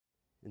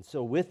And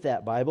so with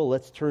that Bible,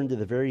 let's turn to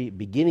the very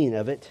beginning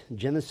of it,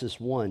 Genesis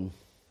 1.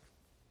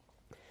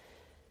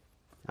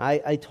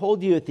 I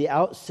told you at the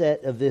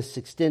outset of this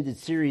extended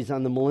series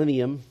on the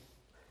millennium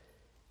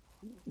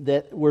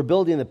that we're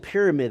building a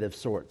pyramid of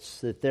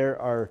sorts, that there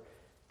are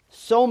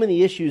so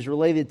many issues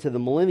related to the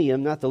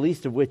millennium, not the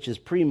least of which is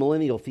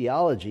premillennial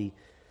theology,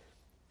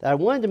 that I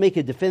wanted to make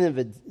a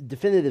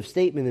definitive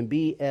statement and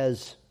be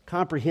as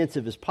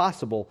comprehensive as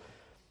possible.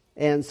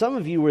 And some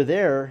of you were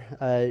there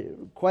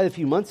quite a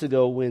few months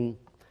ago when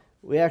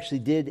we actually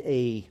did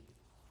a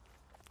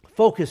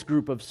focus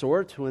group of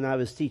sorts. When I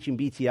was teaching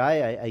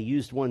BTI, I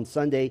used one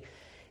Sunday,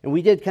 and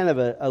we did kind of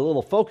a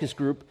little focus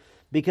group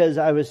because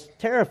I was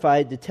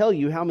terrified to tell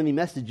you how many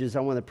messages I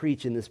want to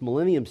preach in this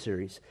Millennium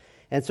series.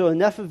 And so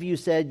enough of you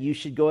said you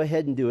should go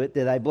ahead and do it,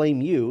 that I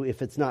blame you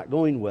if it's not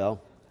going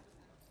well.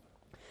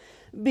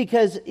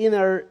 Because in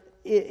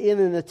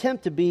an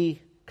attempt to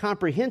be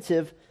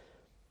comprehensive,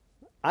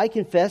 I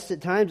confess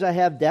at times I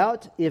have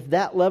doubt if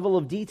that level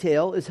of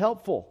detail is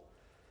helpful.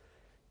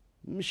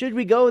 Should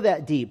we go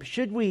that deep?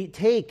 Should we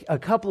take a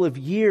couple of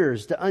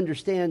years to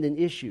understand an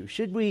issue?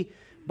 Should we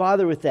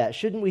bother with that?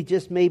 Shouldn't we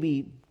just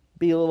maybe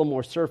be a little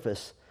more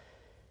surface?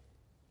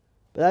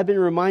 But I've been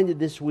reminded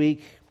this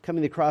week,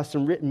 coming across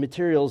some written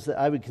materials that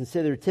I would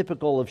consider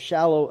typical of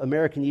shallow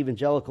American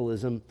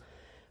evangelicalism,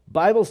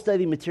 Bible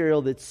study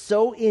material that's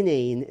so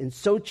inane and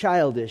so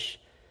childish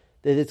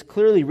that it's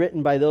clearly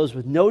written by those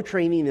with no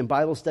training in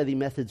Bible study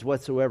methods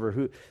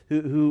whatsoever,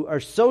 who are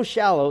so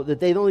shallow that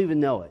they don't even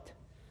know it.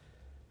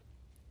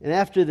 And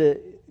after the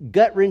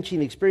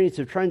gut-wrenching experience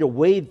of trying to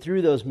wade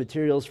through those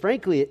materials,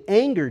 frankly, it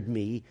angered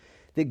me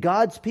that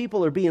God's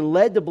people are being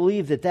led to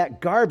believe that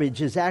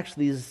garbage is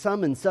actually the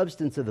sum and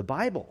substance of the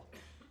Bible.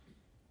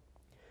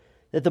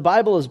 That the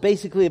Bible is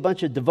basically a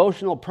bunch of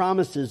devotional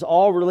promises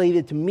all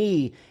related to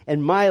me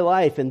and my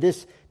life, and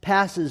this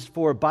passes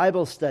for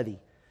Bible study.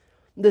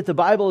 That the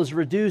Bible is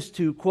reduced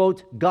to,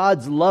 quote,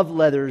 God's love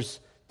letters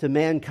to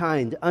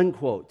mankind,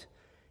 unquote.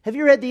 Have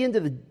you read the end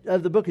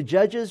of the book of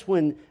Judges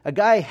when a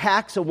guy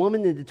hacks a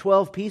woman into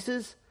 12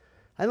 pieces?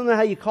 I don't know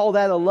how you call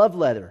that a love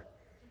letter.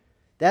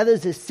 That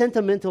is a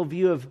sentimental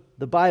view of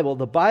the Bible.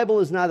 The Bible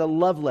is not a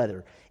love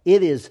letter.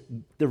 It is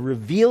the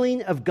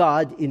revealing of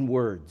God in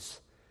words.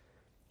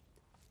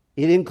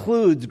 It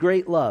includes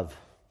great love,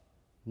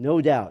 no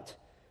doubt.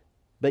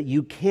 But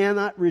you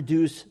cannot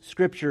reduce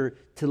Scripture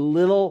to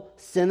little,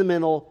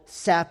 sentimental,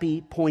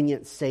 sappy,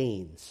 poignant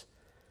sayings.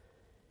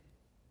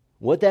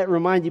 What that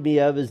reminded me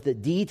of is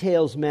that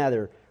details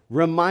matter,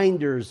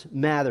 reminders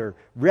matter,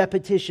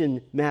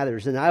 repetition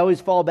matters. And I always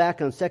fall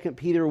back on 2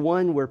 Peter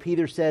 1, where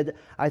Peter said,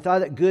 I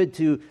thought it good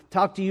to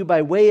talk to you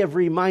by way of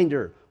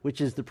reminder, which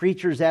is the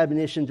preacher's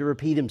admonition to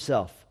repeat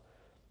himself.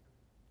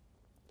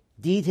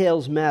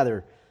 Details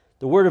matter.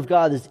 The Word of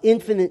God is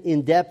infinite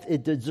in depth.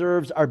 It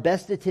deserves our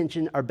best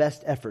attention, our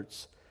best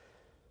efforts.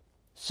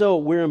 So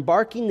we're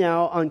embarking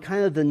now on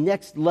kind of the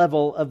next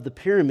level of the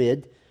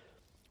pyramid.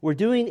 We're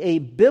doing a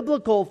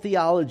biblical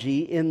theology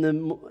in the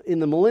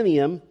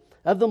millennium,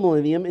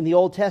 in the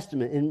Old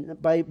Testament.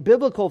 And by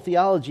biblical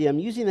theology, I'm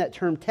using that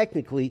term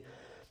technically.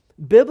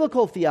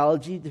 Biblical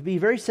theology, to be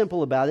very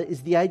simple about it,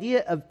 is the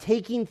idea of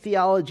taking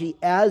theology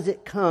as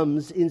it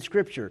comes in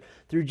Scripture,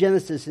 through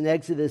Genesis and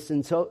Exodus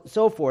and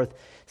so forth.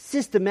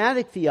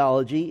 Systematic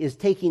theology is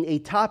taking a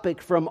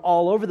topic from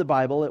all over the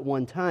Bible at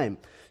one time.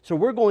 So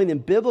we're going in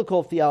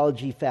biblical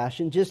theology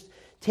fashion, just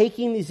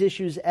taking these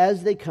issues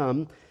as they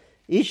come,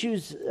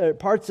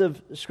 parts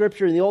of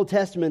Scripture in the Old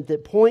Testament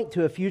that point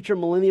to a future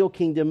millennial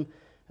kingdom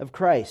of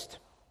Christ.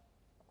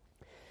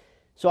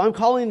 So I'm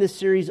calling this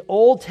series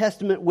Old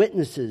Testament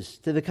Witnesses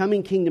to the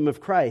Coming Kingdom of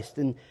Christ.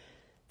 And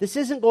this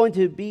isn't going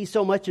to be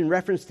so much in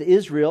reference to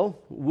Israel.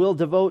 We'll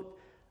devote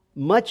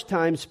much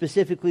time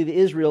specifically to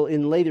Israel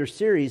in later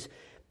series.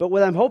 But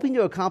what I'm hoping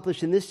to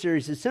accomplish in this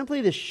series is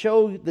simply to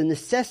show the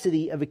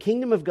necessity of a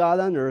kingdom of God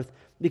on earth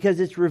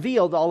because it's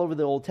revealed all over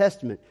the Old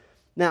Testament.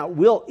 Now,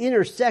 we'll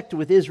intersect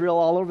with Israel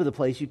all over the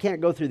place. You can't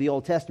go through the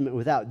Old Testament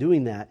without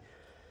doing that.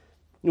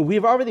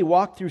 We've already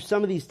walked through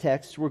some of these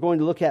texts we're going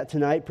to look at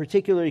tonight,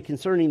 particularly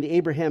concerning the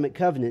Abrahamic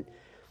covenant.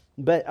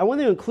 But I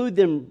want to include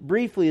them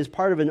briefly as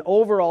part of an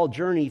overall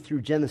journey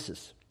through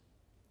Genesis.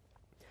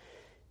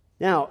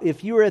 Now,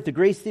 if you were at the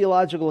Grace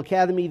Theological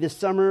Academy this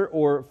summer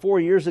or 4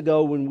 years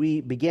ago when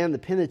we began the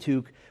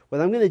Pentateuch, what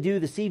I'm going to do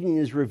this evening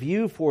is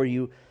review for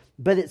you.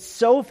 But it's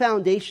so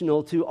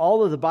foundational to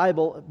all of the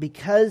Bible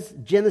because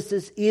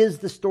Genesis is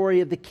the story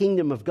of the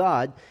kingdom of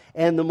God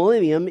and the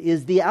millennium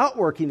is the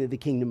outworking of the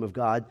kingdom of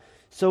God.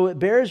 So it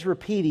bears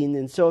repeating.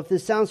 And so if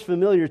this sounds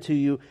familiar to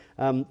you,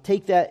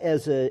 take that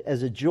as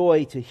a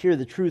joy to hear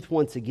the truth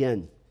once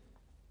again.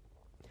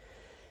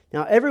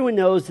 Now, everyone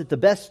knows that the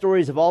best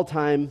stories of all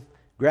time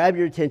grab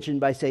your attention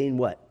by saying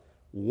what?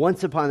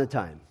 Once upon a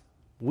time.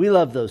 We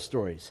love those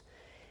stories.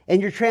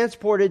 And you're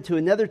transported to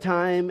another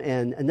time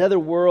and another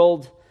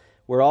world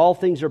where all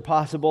things are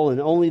possible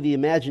and only the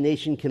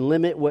imagination can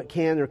limit what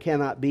can or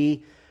cannot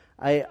be.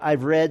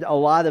 I've read a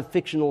lot of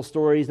fictional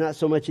stories, not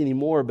so much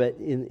anymore, but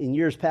in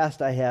years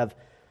past I have.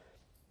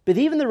 But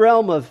even the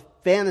realm of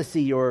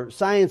fantasy or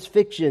science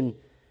fiction,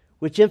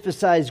 which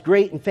emphasize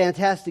great and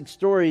fantastic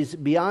stories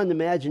beyond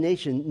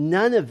imagination,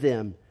 none of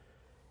them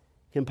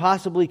can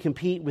possibly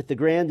compete with the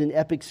grand and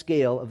epic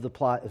scale of the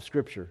plot of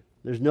Scripture.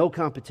 There's no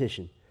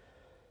competition.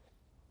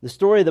 The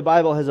story of the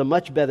Bible has a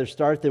much better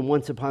start than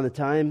once upon a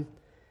time.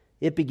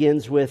 It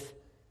begins with,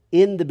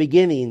 "In the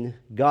beginning,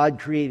 God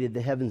created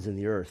the heavens and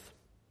the earth."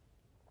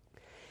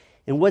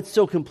 And what's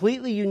so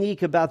completely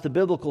unique about the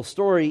biblical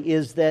story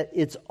is that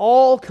it's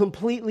all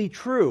completely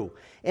true.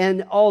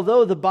 And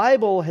although the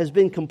Bible has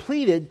been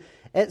completed,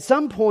 at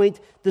some point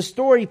the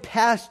story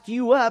passed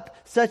you up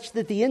such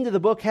that the end of the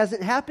book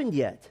hasn't happened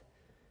yet.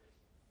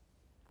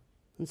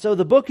 And so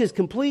the book is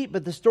complete,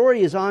 but the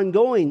story is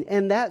ongoing.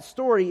 And that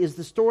story is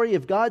the story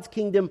of God's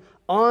kingdom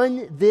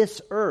on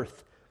this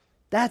earth.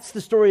 That's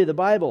the story of the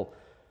Bible.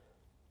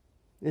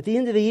 At the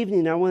end of the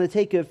evening, I want to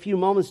take a few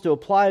moments to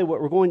apply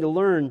what we're going to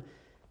learn,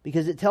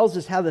 because it tells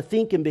us how to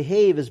think and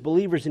behave as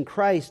believers in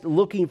Christ,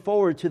 looking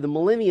forward to the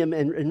millennium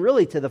and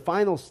really to the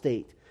final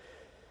state.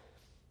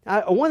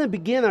 I want to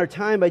begin our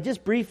time by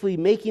just briefly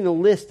making a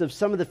list of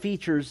some of the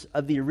features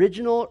of the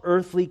original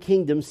earthly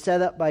kingdom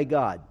set up by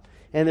God.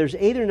 And there's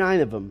 8 or 9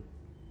 of them.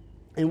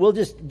 And we'll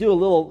just do a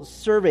little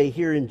survey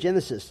here in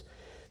Genesis.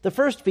 The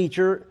first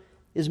feature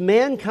is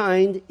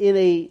mankind in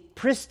a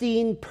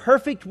pristine,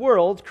 perfect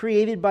world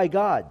created by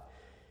God.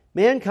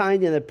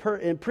 Mankind in a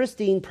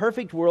pristine,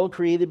 perfect world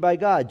created by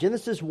God.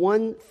 Genesis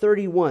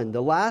 1:31,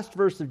 the last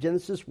verse of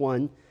Genesis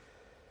 1.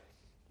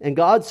 "And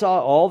God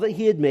saw all that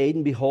he had made,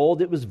 and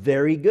behold, it was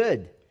very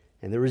good.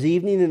 And there was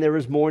evening and there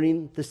was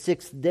morning the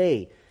 6th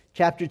day."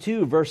 Chapter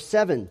 2, verse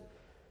 7.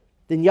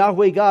 "Then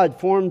Yahweh God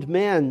formed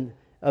man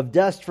of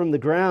dust from the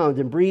ground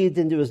and breathed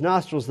into his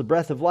nostrils the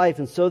breath of life,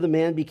 and so the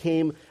man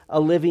became a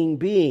living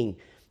being."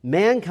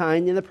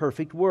 Mankind in a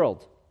perfect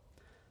world.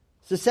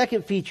 It's the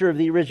second feature of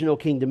the original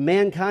kingdom,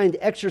 mankind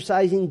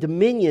exercising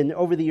dominion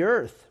over the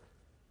earth.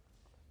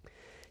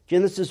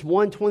 Genesis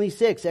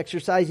 1:26,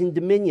 exercising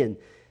dominion.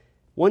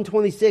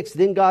 1:26,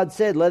 "Then God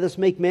said, let us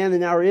make man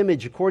in our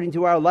image according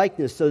to our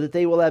likeness, so that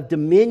they will have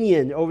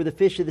dominion over the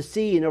fish of the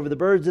sea and over the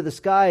birds of the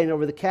sky and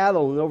over the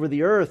cattle and over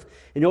the earth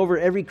and over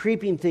every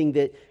creeping thing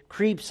that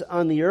creeps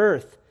on the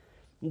earth."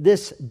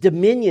 This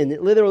dominion,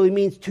 it literally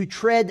means to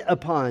tread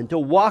upon, to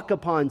walk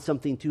upon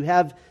something, to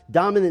have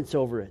dominance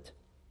over it.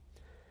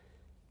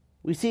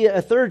 We see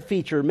a third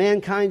feature.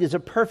 Mankind is a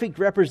perfect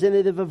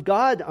representative of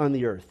God on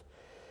the earth.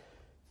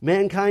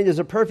 Mankind is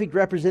a perfect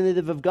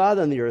representative of God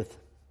on the earth.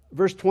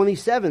 Verse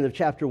 27 of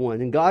chapter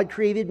 1, "And God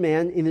created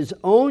man in his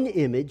own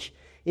image.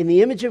 In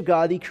the image of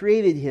God he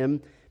created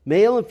him.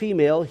 Male and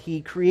female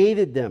he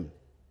created them."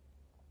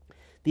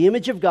 The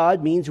image of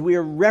God means we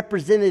are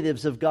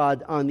representatives of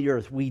God on the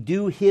earth. We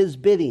do his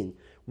bidding.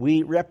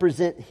 We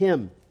represent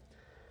him.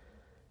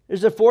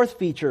 There's a fourth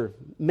feature.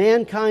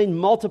 Mankind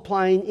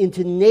multiplying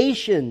into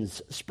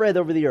nations spread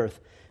over the earth.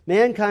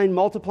 Mankind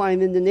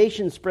multiplying into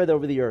nations spread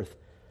over the earth.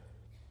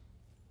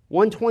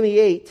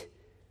 1:28,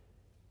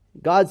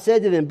 God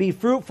said to them, "Be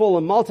fruitful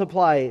and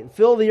multiply,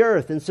 fill the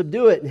earth and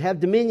subdue it, and have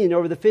dominion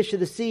over the fish of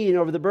the sea and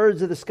over the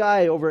birds of the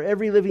sky, over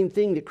every living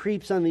thing that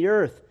creeps on the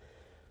earth."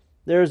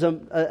 There's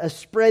a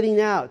spreading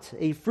out,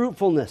 a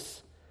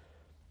fruitfulness.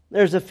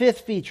 There's a fifth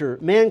feature,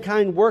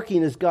 mankind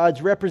working as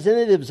God's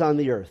representatives on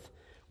the earth.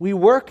 We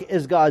work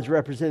as God's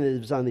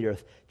representatives on the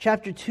earth.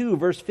 Chapter 2,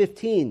 verse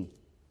 15.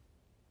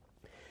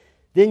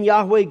 "Then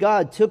Yahweh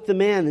God took the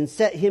man and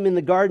set him in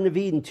the Garden of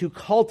Eden to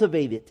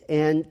cultivate it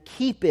and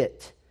keep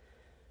it."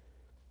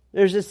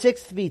 There's a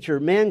sixth feature,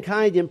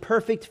 mankind in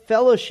perfect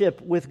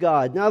fellowship with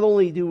God. Not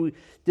only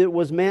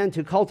was man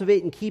to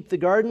cultivate and keep the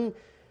garden,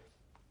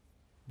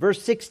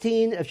 verse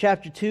 16 of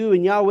chapter 2,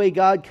 "And Yahweh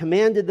God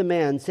commanded the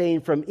man,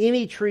 saying, from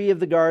any tree of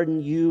the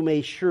garden you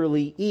may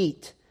surely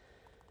eat."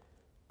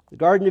 The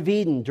Garden of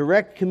Eden,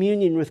 direct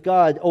communion with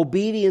God,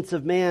 obedience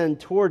of man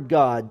toward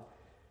God.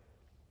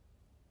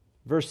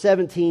 Verse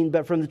 17,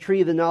 "But from the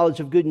tree of the knowledge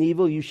of good and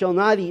evil you shall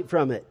not eat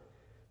from it,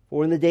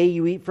 for in the day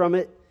you eat from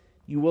it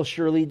you will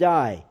surely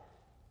die."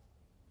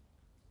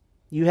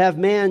 You have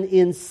man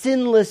in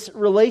sinless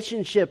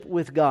relationship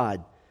with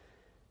God.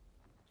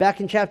 Back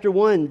in chapter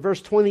 1,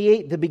 verse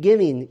 28, the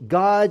beginning,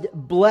 God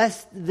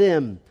blessed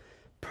them.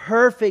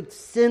 Perfect,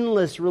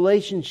 sinless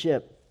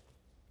relationship.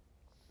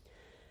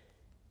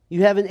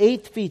 You have an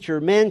eighth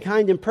feature,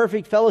 mankind in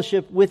perfect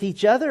fellowship with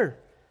each other.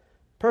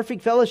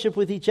 Perfect fellowship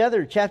with each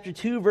other. Chapter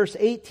 2, verse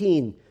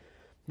 18.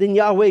 "Then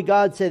Yahweh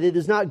God said, it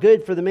is not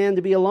good for the man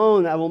to be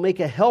alone. I will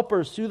make a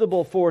helper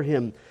suitable for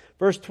him."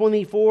 Verse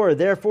 24,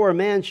 "Therefore a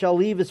man shall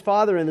leave his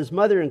father and his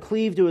mother and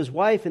cleave to his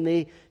wife, and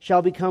they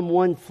shall become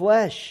one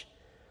flesh."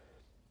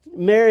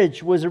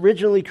 Marriage was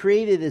originally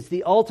created as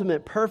the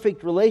ultimate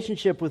perfect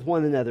relationship with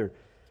one another.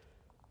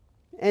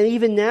 And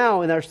even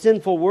now in our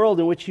sinful world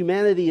in which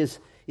humanity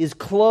is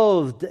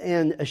clothed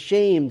and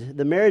ashamed,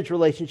 the marriage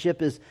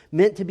relationship is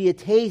meant to be a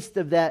taste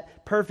of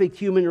that perfect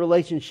human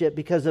relationship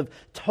because of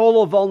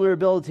total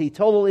vulnerability,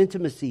 total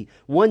intimacy,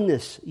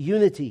 oneness,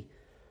 unity.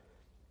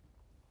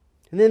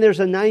 And then there's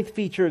a ninth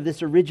feature of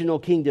this original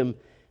kingdom,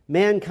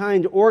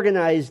 mankind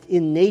organized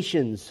in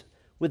nations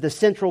with a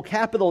central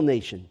capital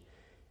nation.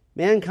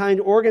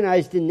 Mankind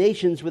organized in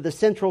nations with a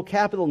central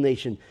capital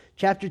nation.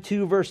 Chapter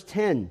 2, verse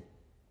 10.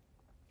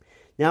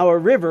 Now a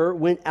river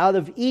went out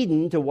of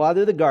Eden to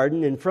water the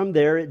garden, and from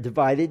there it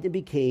divided and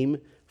became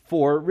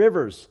 4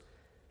 rivers.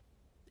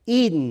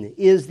 Eden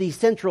is the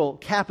central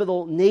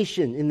capital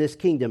nation in this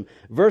kingdom.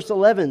 Verse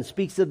 11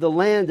 speaks of the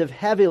land of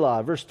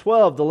Havilah. Verse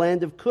 12, the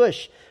land of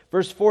Cush.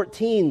 Verse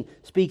 14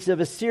 speaks of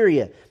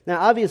Assyria.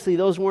 Now, obviously,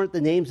 those weren't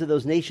the names of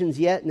those nations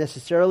yet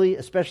necessarily,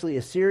 especially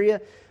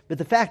Assyria. But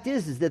the fact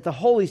is that the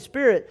Holy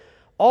Spirit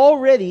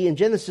already in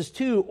Genesis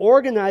 2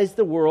 organized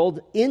the world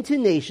into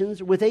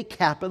nations with a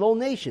capital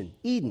nation,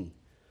 Eden.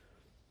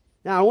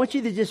 Now, I want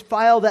you to just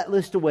file that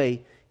list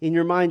away in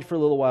your mind for a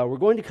little while. We're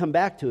going to come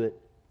back to it.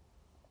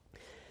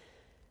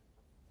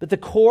 But the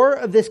core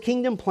of this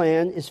kingdom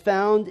plan is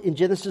found in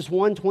Genesis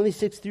 1,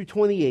 26 through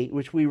 28,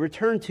 which we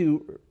return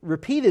to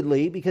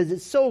repeatedly because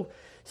it's so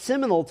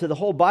seminal to the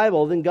whole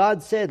Bible. Then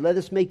God said, "Let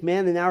us make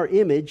man in our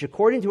image,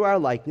 according to our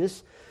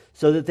likeness,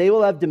 so that they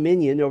will have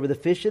dominion over the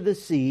fish of the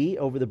sea,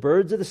 over the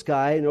birds of the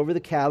sky, and over the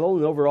cattle,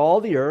 and over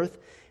all the earth,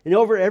 and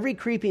over every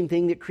creeping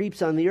thing that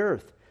creeps on the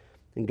earth."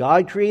 And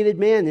God created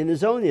man in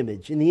his own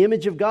image. In the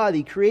image of God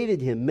he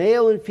created him.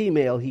 Male and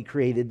female he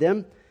created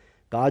them.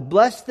 God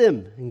blessed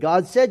them, and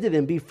God said to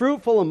them, "Be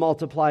fruitful and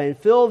multiply, and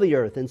fill the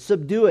earth, and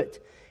subdue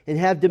it, and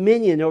have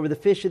dominion over the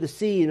fish of the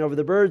sea, and over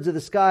the birds of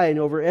the sky, and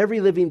over every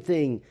living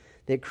thing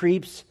that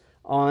creeps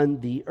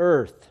on the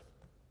earth."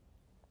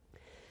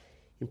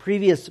 In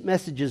previous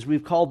messages,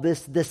 we've called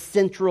this the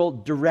central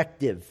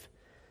directive,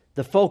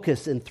 the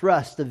focus and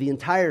thrust of the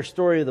entire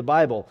story of the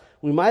Bible.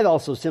 We might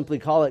also simply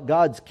call it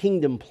God's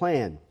kingdom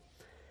plan.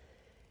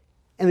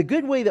 And a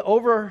good way to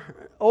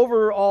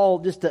overall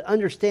just to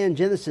understand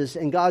Genesis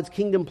and God's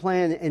kingdom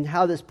plan and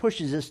how this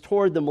pushes us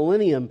toward the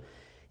millennium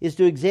is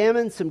to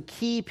examine some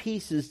key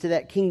pieces to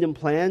that kingdom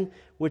plan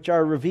which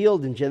are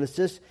revealed in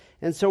Genesis.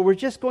 And so we're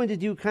just going to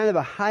do kind of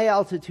a high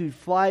altitude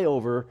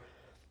flyover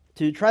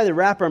to try to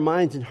wrap our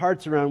minds and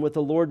hearts around what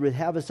the Lord would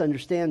have us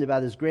understand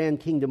about His grand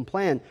kingdom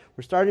plan.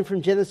 We're starting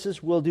from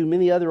Genesis. We'll do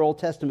many other Old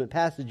Testament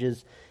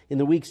passages in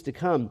the weeks to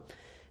come.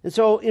 And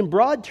so in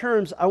broad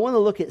terms, I want to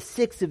look at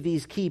 6 of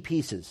these key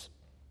pieces.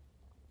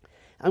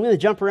 I'm going to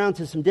jump around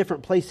to some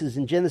different places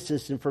in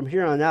Genesis, and from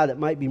here on out, it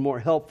might be more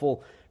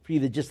helpful for you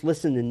to just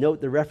listen and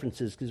note the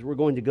references, because we're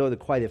going to go to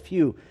quite a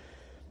few.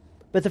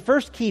 But the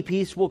first key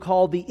piece we'll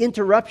call the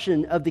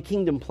interruption of the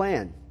kingdom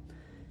plan.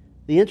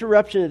 The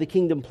interruption of the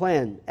kingdom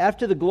plan.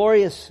 After the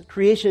glorious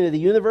creation of the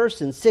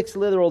universe in 6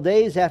 literal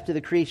days, after the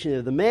creation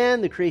of the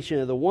man, the creation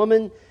of the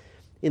woman,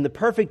 in the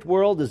perfect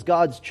world as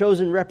God's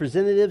chosen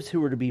representatives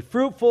who were to be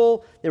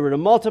fruitful, they were to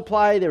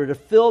multiply, they were to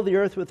fill the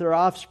earth with their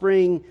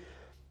offspring,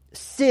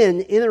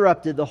 sin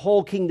interrupted the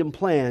whole kingdom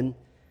plan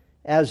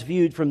as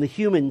viewed from the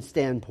human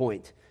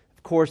standpoint.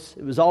 Of course,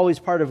 it was always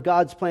part of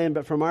God's plan,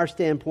 but from our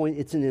standpoint,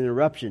 it's an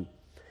interruption.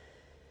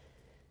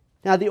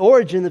 Now, the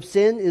origin of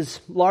sin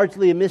is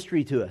largely a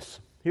mystery to us.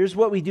 Here's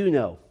what we do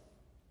know.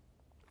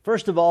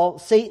 First of all,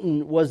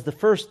 Satan was the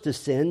first to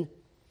sin.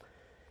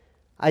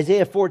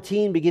 Isaiah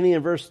 14, beginning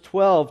in verse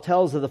 12,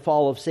 tells of the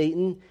fall of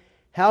Satan.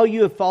 "How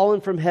you have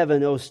fallen from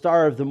heaven, O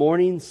star of the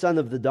morning, son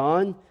of the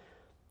dawn.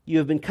 You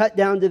have been cut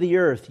down to the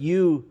earth,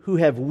 you who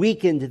have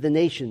weakened the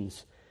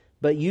nations.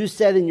 But you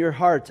said in your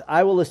heart,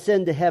 I will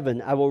ascend to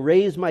heaven. I will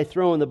raise my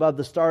throne above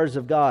the stars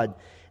of God,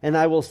 and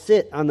I will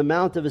sit on the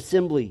mount of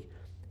assembly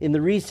in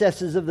the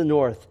recesses of the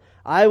north.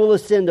 I will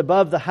ascend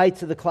above the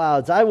heights of the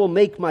clouds. I will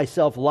make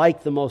myself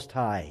like the Most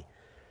High."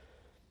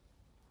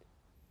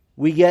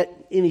 We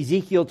get in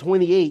Ezekiel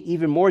 28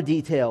 even more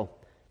detail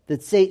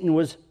that Satan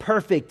was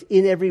perfect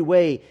in every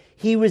way.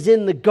 He was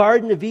in the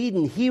Garden of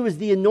Eden. He was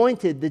the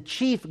anointed, the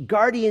chief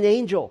guardian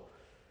angel.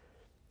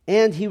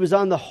 And he was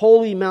on the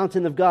holy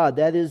mountain of God.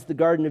 That is the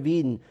Garden of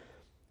Eden.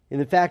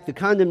 And in fact, the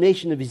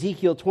condemnation of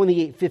Ezekiel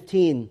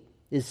 28:15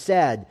 is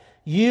sad.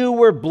 "You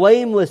were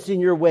blameless in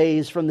your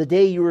ways from the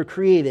day you were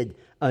created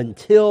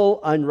until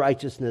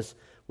unrighteousness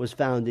was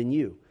found in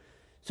you."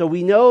 So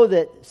we know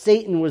that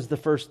Satan was the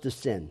first to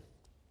sin.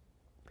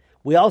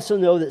 We also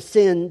know that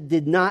sin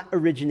did not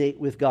originate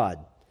with God.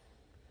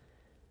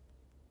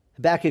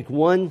 Habakkuk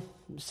 1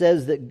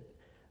 says that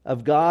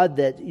of God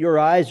that your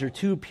eyes are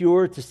too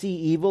pure to see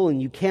evil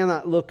and you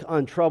cannot look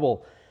on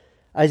trouble.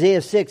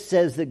 Isaiah 6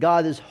 says that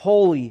God is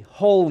holy,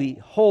 holy,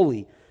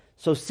 holy.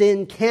 So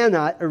sin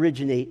cannot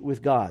originate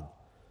with God.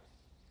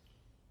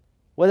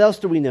 What else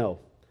do we know?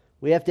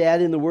 We have to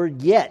add in the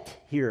word yet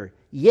here.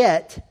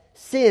 Yet,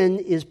 sin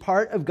is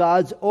part of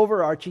God's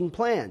overarching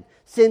plan.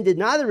 Sin did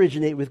not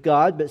originate with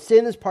God, but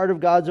sin is part of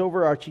God's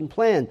overarching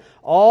plan,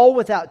 all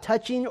without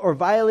touching or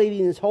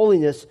violating His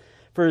holiness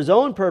for His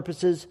own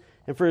purposes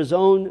and for His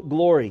own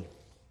glory.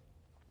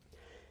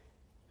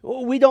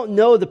 We don't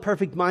know the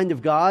perfect mind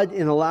of God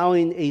in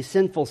allowing a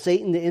sinful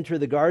Satan to enter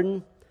the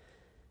garden,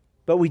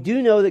 but we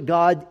do know that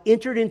God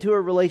entered into a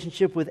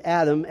relationship with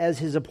Adam as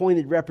His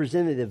appointed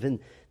representative, and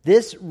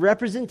this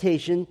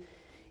representation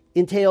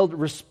entailed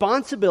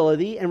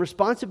responsibility, and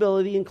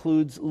responsibility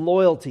includes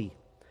loyalty.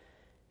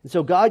 And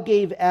so God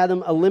gave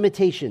Adam a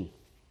limitation.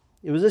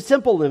 It was a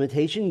simple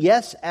limitation.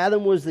 Yes,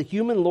 Adam was the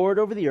human lord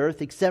over the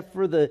earth, except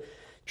for the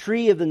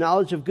tree of the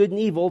knowledge of good and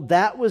evil.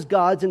 That was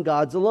God's and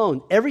God's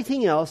alone.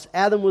 Everything else,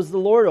 Adam was the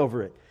lord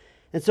over it.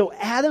 And so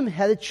Adam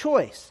had a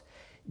choice.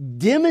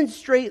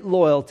 Demonstrate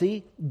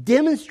loyalty,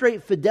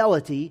 demonstrate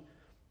fidelity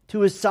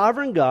to his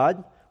sovereign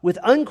God with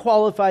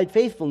unqualified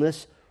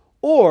faithfulness,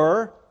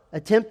 or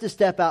attempt to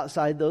step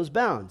outside those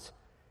bounds.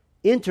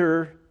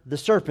 Enter the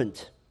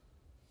serpent.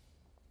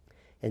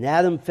 And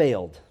Adam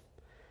failed.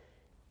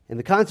 And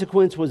the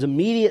consequence was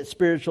immediate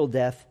spiritual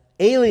death,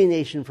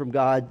 alienation from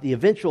God, the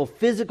eventual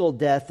physical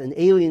death and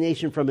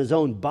alienation from his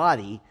own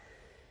body.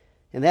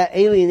 And that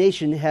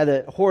alienation had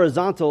a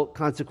horizontal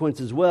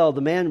consequence as well.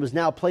 The man was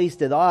now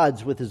placed at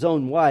odds with his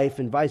own wife,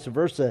 and vice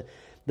versa.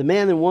 The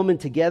man and woman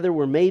together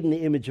were made in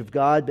the image of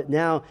God, but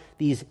now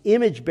these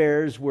image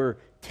bearers were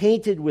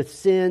tainted with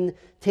sin,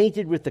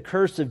 tainted with the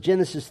curse of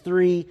Genesis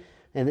 3,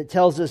 and it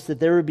tells us that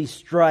there would be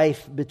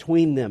strife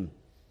between them.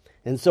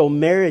 And so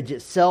marriage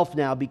itself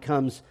now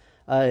becomes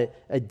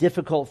a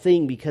difficult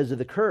thing because of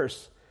the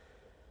curse.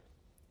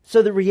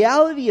 So the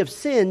reality of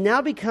sin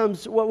now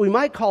becomes what we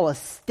might call a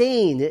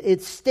stain.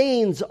 It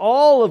stains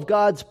all of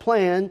God's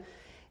plan.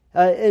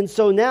 And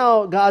so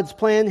now God's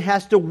plan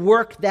has to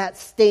work that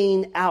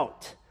stain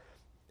out.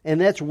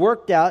 And that's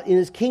worked out in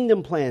his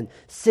kingdom plan.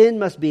 Sin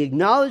must be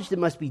acknowledged, it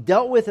must be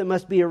dealt with, it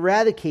must be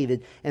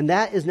eradicated. And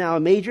that is now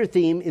a major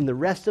theme in the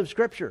rest of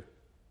Scripture.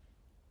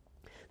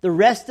 The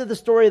rest of the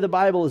story of the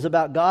Bible is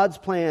about God's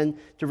plan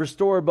to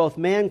restore both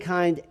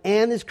mankind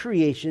and his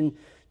creation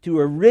to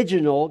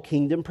original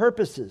kingdom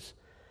purposes.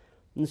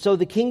 And so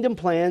the kingdom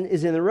plan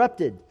is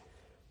interrupted.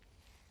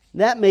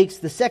 That makes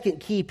the second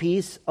key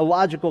piece a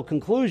logical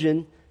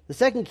conclusion. The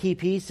second key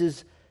piece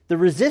is the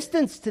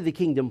resistance to the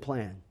kingdom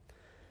plan.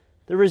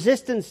 The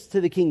resistance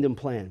to the kingdom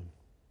plan.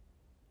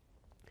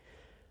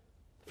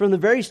 From the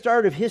very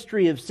start of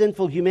history of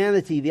sinful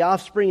humanity, the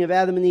offspring of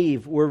Adam and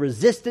Eve were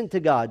resistant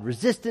to God,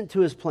 resistant to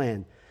his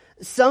plan.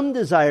 Some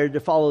desired to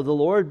follow the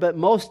Lord, but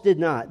most did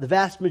not. The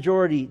vast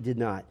majority did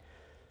not.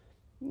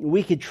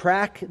 We could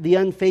track the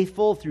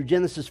unfaithful through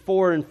Genesis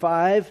 4 and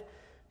 5,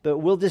 but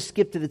we'll just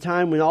skip to the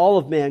time when all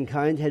of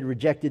mankind had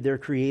rejected their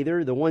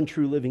Creator, the one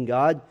true living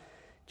God.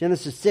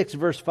 Genesis 6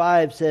 verse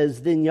 5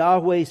 says, "Then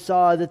Yahweh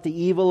saw that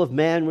the evil of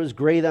man was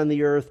great on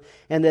the earth,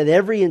 and that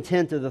every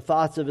intent of the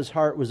thoughts of his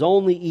heart was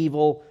only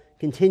evil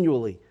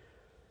continually."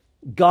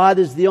 God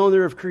is the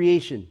owner of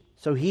creation,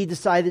 so he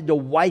decided to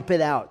wipe it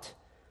out.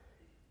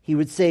 He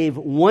would save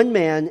one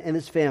man and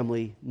his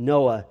family,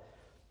 Noah.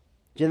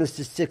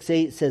 Genesis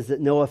 6:8 says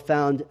that Noah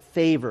found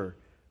favor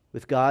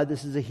with God.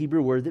 This is a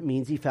Hebrew word that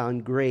means he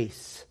found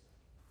grace.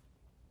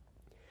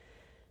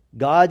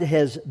 God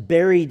has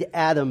buried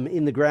Adam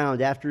in the ground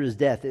after his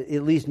death,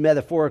 at least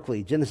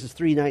metaphorically. Genesis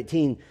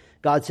 3:19,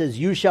 God says,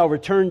 "You shall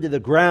return to the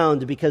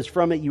ground, because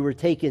from it you were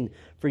taken,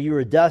 for you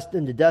are dust,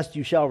 and to dust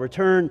you shall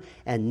return."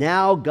 And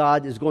now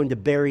God is going to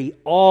bury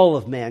all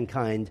of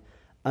mankind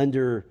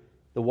under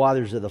the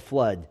waters of the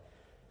flood.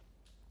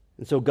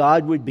 And so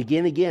God would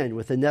begin again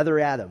with another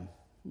Adam.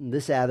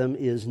 This Adam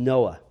is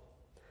Noah.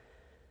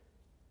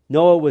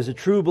 Noah was a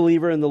true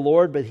believer in the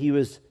Lord, but he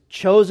was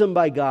chosen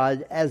by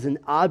God as an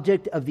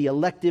object of the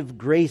elective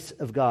grace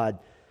of God.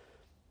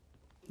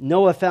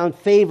 Noah found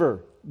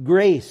favor,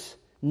 grace.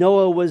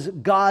 Noah was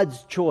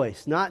God's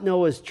choice, not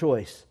Noah's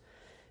choice.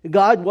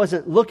 God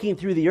wasn't looking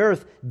through the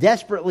earth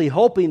desperately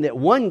hoping that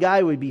one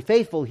guy would be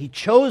faithful. He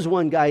chose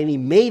one guy and he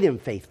made him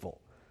faithful.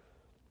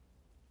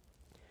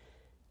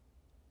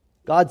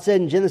 God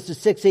said in Genesis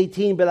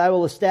 6:18, "But I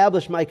will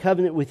establish my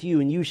covenant with you,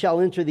 and you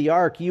shall enter the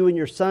ark, you and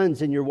your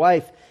sons and your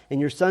wife and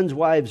your sons'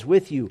 wives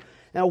with you."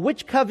 Now,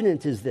 which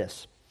covenant is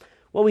this?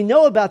 Well, we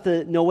know about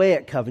the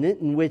Noahic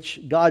covenant, in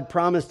which God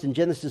promised in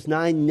Genesis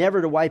 9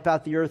 never to wipe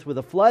out the earth with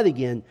a flood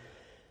again.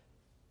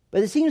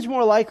 But it seems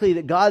more likely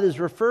that God is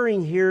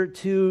referring here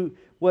to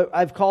what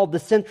I've called the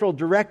central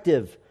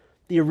directive,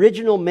 the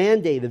original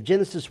mandate of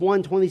Genesis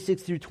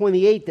 1:26 through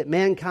 28, that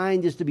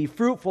mankind is to be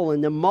fruitful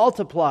and to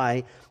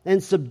multiply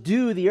and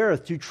subdue the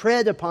earth, to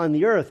tread upon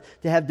the earth,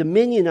 to have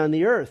dominion on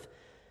the earth.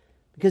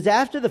 Because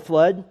after the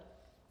flood,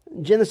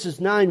 Genesis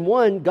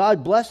 9:1,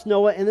 God blessed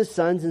Noah and his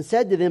sons and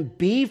said to them,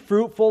 "Be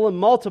fruitful and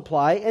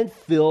multiply and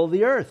fill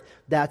the earth."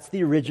 That's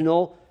the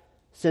original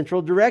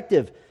central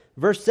directive.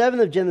 Verse 7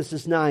 of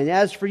Genesis 9,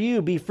 "As for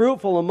you, be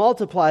fruitful and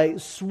multiply,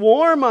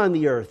 swarm on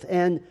the earth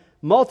and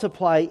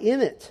multiply in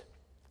it."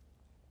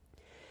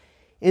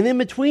 And in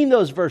between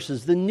those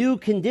verses, the new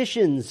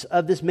conditions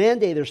of this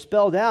mandate are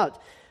spelled out.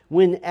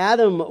 When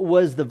Adam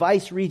was the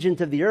vice-regent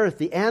of the earth,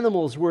 the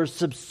animals were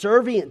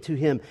subservient to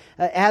him.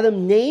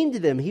 Adam named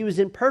them. He was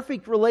in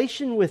perfect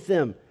relation with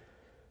them.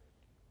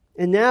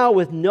 And now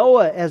with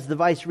Noah as the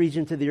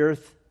vice-regent of the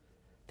earth,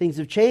 things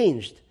have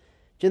changed.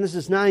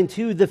 Genesis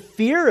 9:2, "The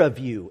fear of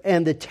you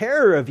and the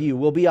terror of you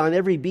will be on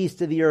every beast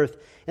of the earth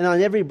and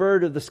on every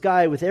bird of the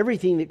sky, with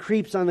everything that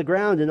creeps on the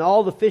ground and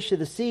all the fish of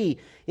the sea.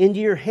 Into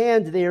your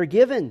hand they are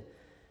given.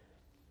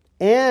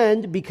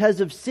 And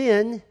because of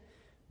sin,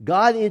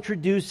 God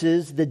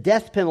introduces the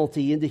death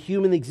penalty into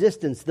human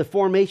existence, the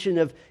formation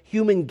of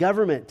human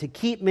government to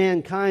keep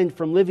mankind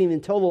from living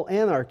in total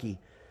anarchy.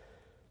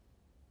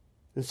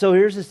 And so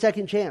here's the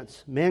second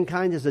chance.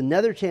 Mankind has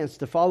another chance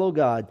to follow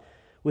God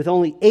with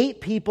only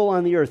 8 people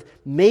on the earth.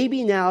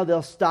 Maybe now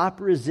they'll stop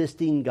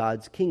resisting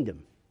God's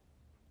kingdom.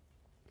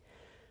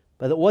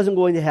 But it wasn't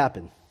going to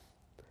happen.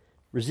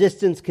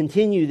 Resistance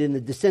continued in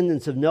the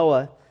descendants of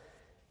Noah.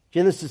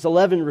 Genesis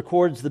 11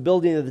 records the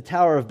building of the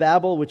Tower of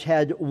Babel, which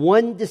had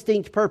one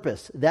distinct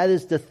purpose. That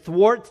is to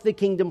thwart the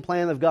kingdom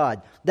plan of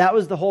God. That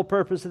was the whole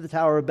purpose of the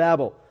Tower of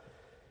Babel.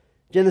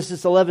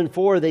 Genesis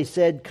 11:4, they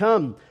said,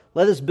 "Come,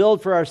 let us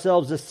build for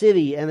ourselves a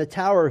city and a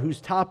tower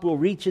whose top will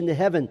reach into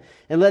heaven,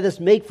 and let us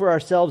make for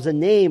ourselves a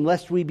name,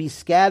 lest we be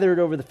scattered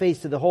over the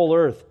face of the whole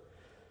earth."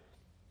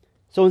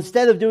 So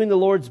instead of doing the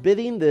Lord's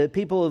bidding, the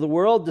people of the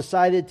world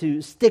decided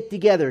to stick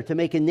together to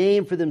make a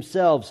name for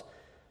themselves.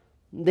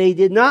 They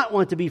did not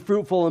want to be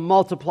fruitful and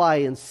multiply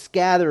and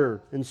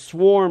scatter and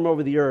swarm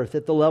over the earth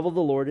at the level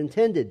the Lord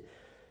intended.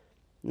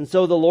 And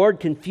so the Lord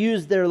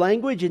confused their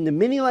language into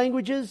many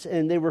languages,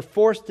 and they were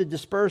forced to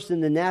disperse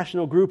into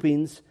national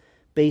groupings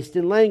based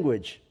in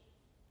language.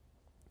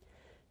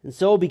 And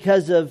so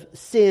because of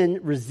sin,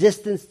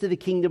 resistance to the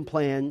kingdom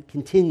plan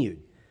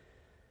continued.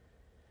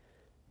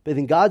 But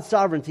in God's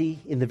sovereignty,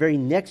 in the very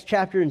next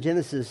chapter in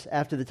Genesis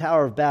after the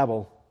Tower of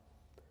Babel,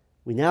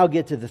 we now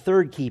get to the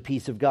third key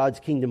piece of God's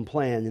kingdom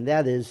plan, and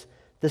that is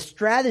the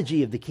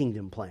strategy of the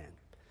kingdom plan.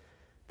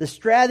 The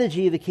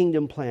strategy of the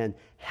kingdom plan.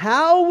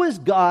 How was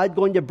God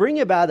going to bring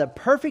about a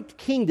perfect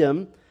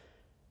kingdom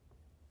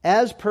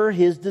as per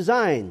His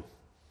design?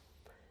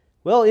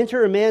 Well,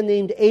 enter a man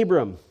named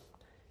Abram.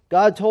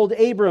 God told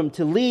Abram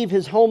to leave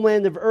his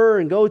homeland of Ur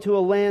and go to a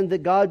land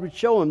that God would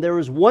show him. There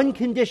was one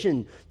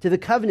condition to the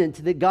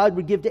covenant that God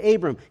would give to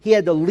Abram. He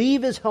had to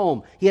leave his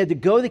home. He had to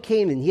go to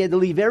Canaan. He had to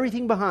leave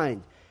everything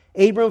behind.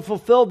 Abram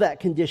fulfilled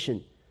that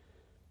condition.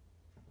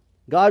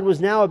 God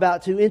was now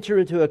about to enter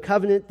into a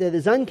covenant that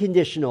is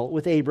unconditional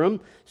with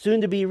Abram,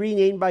 soon to be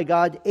renamed by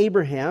God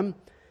Abraham.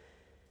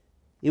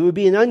 It would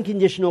be an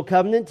unconditional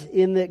covenant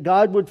in that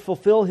God would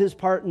fulfill His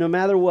part no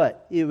matter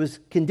what. It was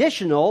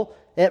conditional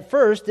at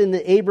first in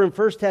that Abram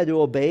first had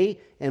to obey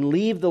and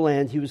leave the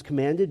land he was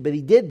commanded, but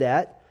he did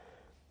that.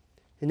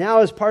 And now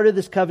as part of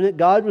this covenant,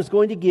 God was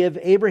going to give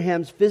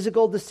Abraham's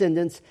physical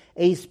descendants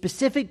a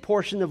specific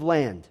portion of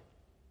land.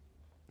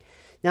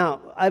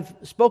 Now, I've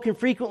spoken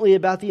frequently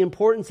about the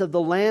importance of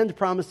the land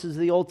promises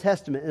of the Old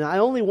Testament, and I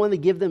only want to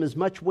give them as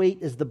much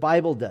weight as the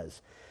Bible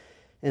does,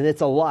 and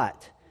it's a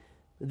lot.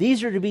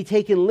 These are to be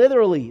taken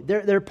literally.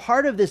 They're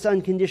part of this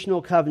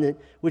unconditional covenant,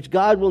 which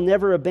God will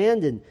never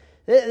abandon.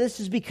 This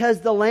is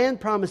because the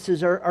land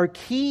promises are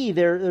key.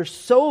 They're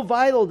so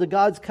vital to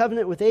God's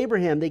covenant with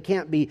Abraham. They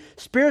can't be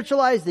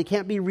spiritualized. They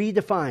can't be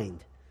redefined.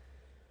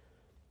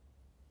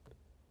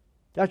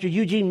 Dr.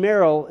 Eugene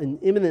Merrill, an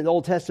eminent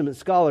Old Testament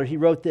scholar, he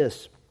wrote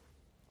this: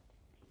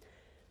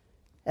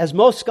 "As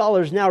most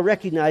scholars now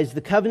recognize,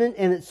 the covenant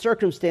and its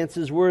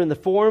circumstances were in the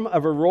form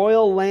of a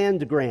royal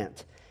land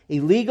grant,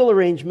 a legal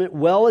arrangement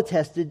well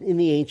attested in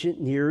the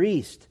ancient Near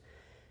East."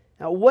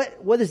 Now,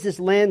 what is this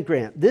land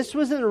grant? This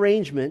was an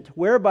arrangement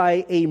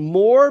whereby a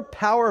more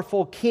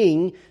powerful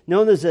king,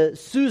 known as a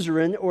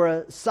suzerain or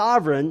a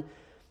sovereign,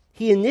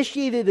 he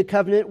initiated the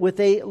covenant with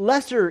a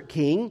lesser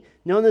king,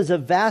 known as a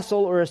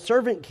vassal or a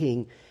servant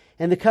king.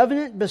 And the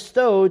covenant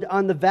bestowed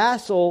on the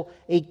vassal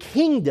a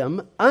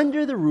kingdom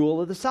under the rule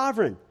of the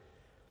sovereign.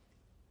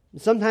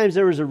 Sometimes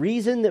there was a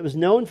reason that was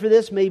known for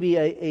this, maybe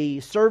a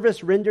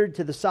service rendered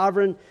to the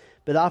sovereign,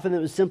 but often it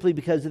was simply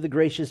because of the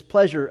gracious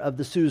pleasure of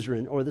the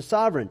suzerain or the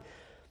sovereign.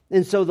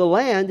 And so the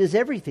land is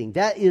everything.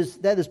 That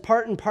is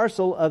part and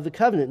parcel of the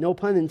covenant, no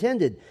pun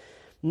intended.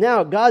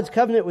 Now, God's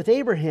covenant with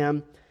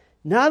Abraham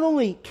not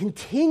only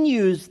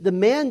continues the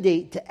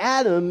mandate to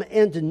Adam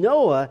and to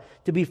Noah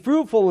to be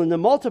fruitful and to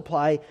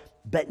multiply,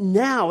 but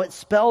now it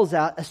spells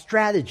out a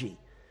strategy.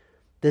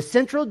 The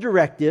central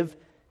directive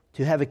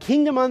to have a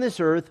kingdom on this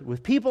earth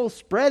with people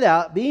spread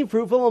out, being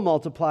fruitful and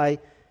multiply,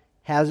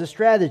 has a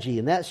strategy.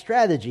 And that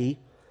strategy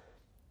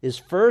is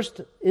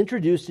first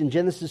introduced in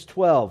Genesis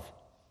 12.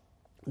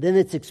 Then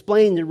it's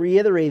explained and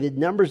reiterated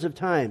numbers of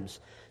times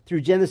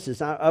through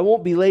Genesis. I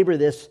won't belabor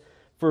this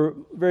for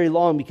very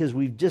long because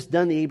we've just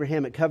done the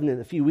Abrahamic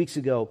covenant a few weeks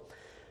ago.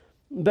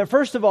 But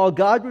first of all,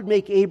 God would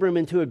make Abram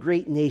into a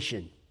great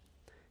nation.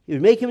 He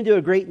would make him into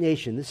a great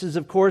nation. This is,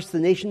 of course, the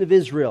nation of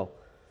Israel.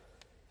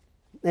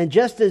 And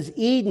just as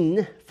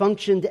Eden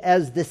functioned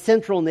as the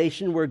central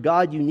nation where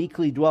God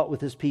uniquely dwelt with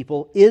His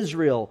people,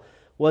 Israel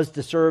was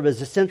to serve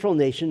as a central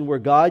nation where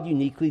God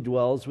uniquely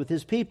dwells with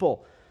His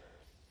people.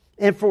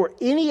 And for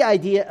any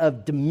idea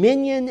of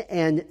dominion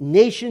and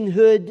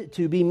nationhood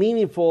to be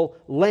meaningful,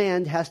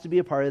 land has to be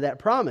a part of that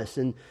promise.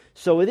 And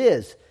so it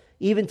is.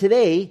 Even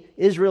today,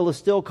 Israel is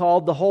still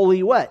called the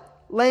holy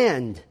what?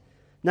 Land.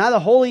 Not a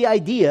holy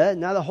idea,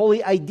 not a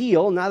holy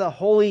ideal, not a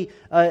holy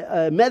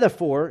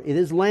metaphor. It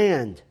is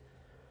land.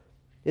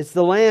 It's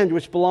the land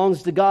which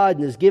belongs to God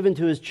and is given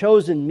to His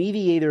chosen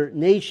mediator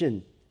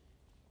nation.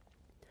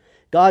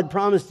 God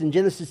promised in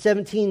Genesis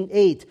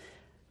 17:8,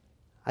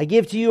 I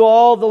give to you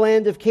all the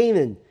land of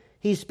Canaan.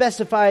 He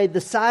specified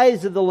the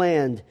size of the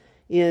land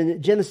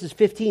in Genesis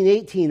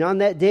 15:18. On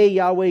that day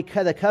Yahweh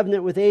cut a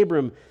covenant with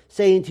Abram,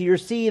 saying, to your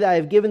seed I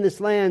have given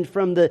this land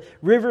from the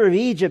river of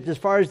Egypt as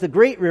far as the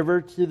great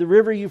river to the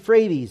river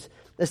Euphrates.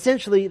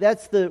 Essentially,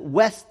 that's the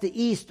west to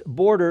east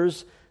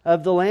borders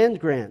of the land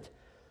grant.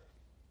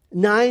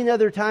 9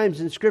 other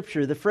times in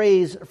Scripture, the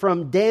phrase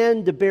from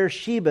Dan to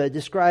Beersheba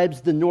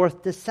describes the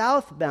north to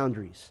south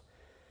boundaries.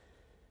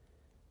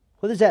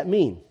 What does that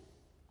mean?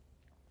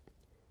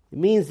 It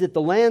means that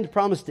the land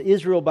promised to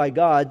Israel by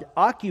God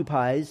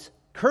occupies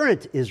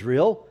current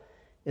Israel.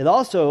 It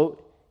also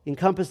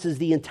encompasses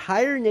the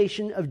entire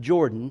nation of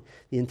Jordan,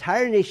 the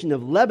entire nation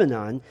of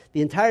Lebanon,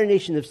 the entire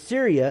nation of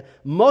Syria,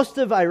 most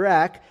of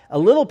Iraq, a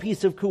little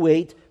piece of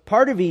Kuwait,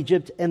 part of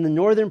Egypt, and the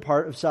northern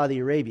part of Saudi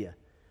Arabia.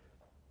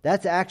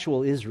 That's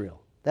actual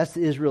Israel. That's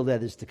the Israel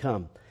that is to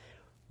come.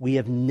 We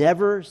have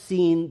never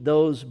seen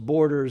those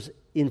borders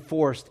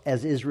enforced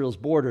as Israel's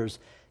borders.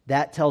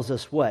 That tells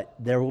us what?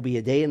 There will be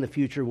a day in the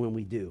future when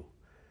we do.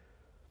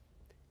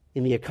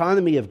 In the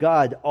economy of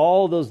God,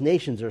 all those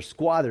nations are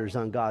squatters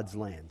on God's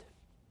land.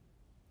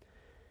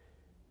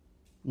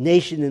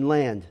 Nation and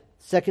land,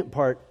 second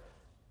part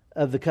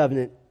of the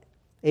covenant.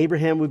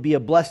 Abraham would be a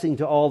blessing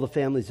to all the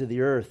families of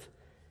the earth.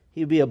 He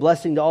would be a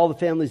blessing to all the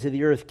families of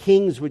the earth.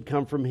 Kings would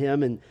come from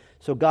him. And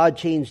so God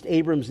changed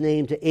Abram's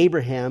name to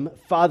Abraham,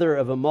 father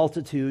of a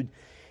multitude.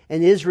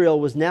 And Israel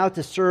was now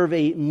to serve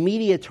a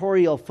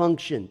mediatorial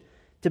function,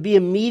 to be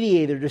a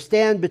mediator, to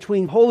stand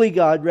between holy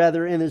God,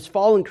 rather, and his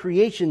fallen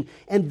creation.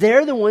 And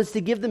they're the ones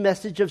to give the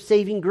message of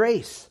saving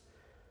grace.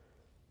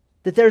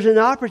 That there's an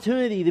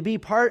opportunity to be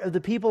part of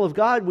the people of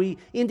God. We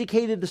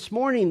indicated this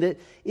morning that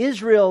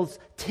Israel's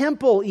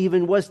temple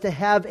even was to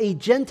have a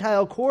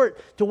Gentile court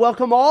to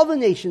welcome all the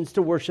nations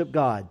to worship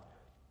God.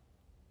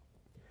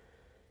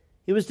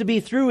 It was to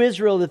be through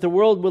Israel that the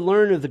world would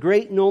learn of the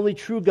great and only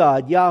true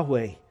God,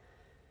 Yahweh.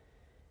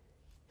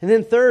 And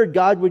then third,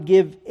 God would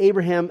give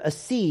Abraham a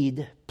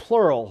seed,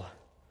 plural.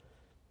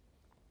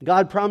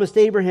 God promised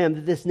Abraham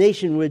that this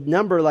nation would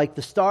number like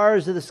the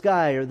stars of the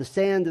sky or the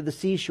sand of the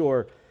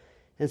seashore.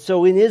 And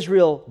so in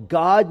Israel,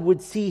 God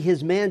would see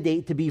his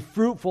mandate to be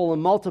fruitful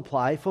and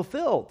multiply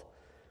fulfilled.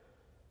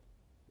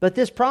 But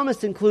this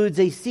promise includes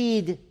a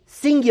seed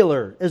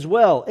singular as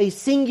well, a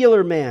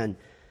singular man.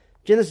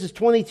 Genesis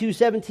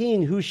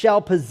 22:17, who shall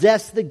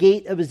possess the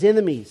gate of his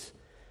enemies.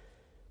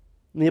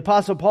 And the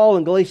Apostle Paul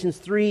in Galatians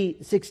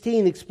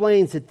 3:16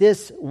 explains that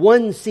this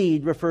one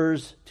seed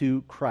refers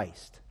to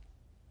Christ.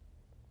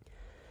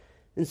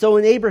 And so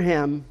in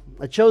Abraham,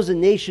 a chosen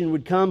nation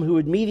would come who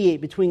would mediate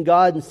between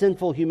God and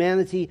sinful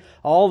humanity.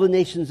 All the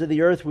nations of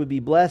the earth would be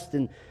blessed.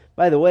 And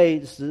by the way,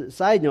 just a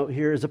side note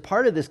here, as a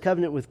part of this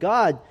covenant with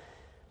God,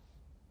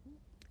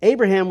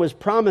 Abraham was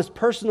promised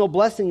personal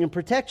blessing and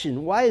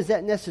protection. Why is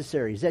that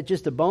necessary? Is that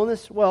just a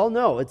bonus? Well,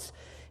 no.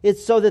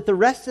 It's so that the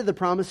rest of the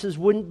promises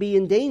wouldn't be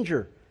in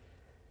danger.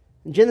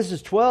 In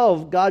Genesis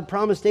 12, God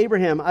promised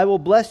Abraham, I will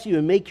bless you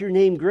and make your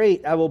name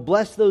great. I will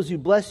bless those who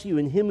bless you,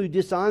 and him who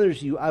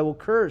dishonors you I will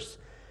curse.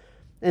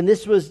 And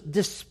this was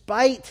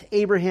despite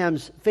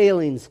Abraham's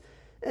failings.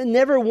 And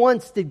never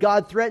once did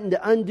God threaten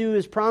to undo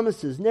his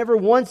promises. Never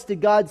once did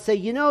God say,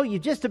 you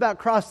just about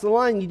crossed the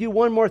line. You do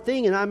one more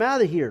thing and I'm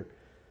out of here.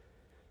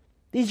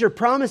 These are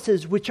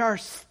promises which are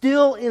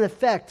still in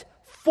effect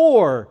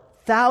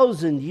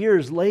 4,000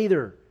 years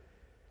later.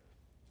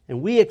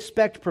 And we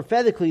expect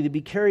prophetically to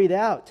be carried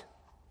out.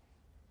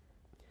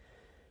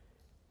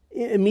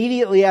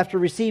 Immediately after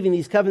receiving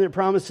these covenant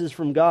promises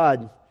from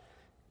God,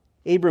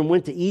 Abram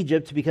went to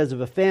Egypt because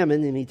of a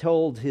famine, and he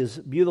told his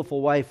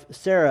beautiful wife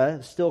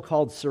Sarah, still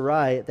called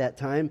Sarai at that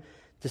time,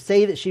 to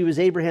say that she was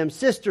Abraham's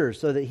sister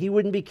so that he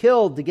wouldn't be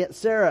killed to get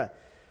Sarah.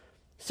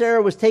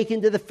 Sarah was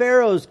taken to the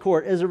Pharaoh's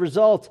court. As a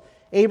result,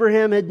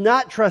 Abraham had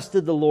not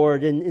trusted the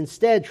Lord and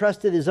instead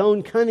trusted his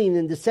own cunning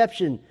and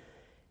deception.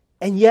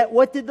 And yet,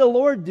 what did the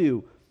Lord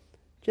do?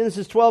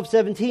 Genesis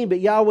 12:17, but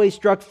Yahweh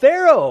struck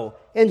Pharaoh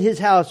and his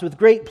house with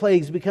great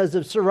plagues because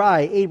of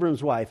Sarai,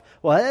 Abram's wife.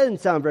 Well, that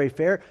doesn't sound very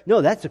fair.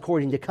 No, that's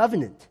according to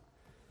covenant.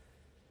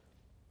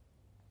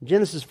 In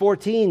Genesis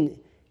 14,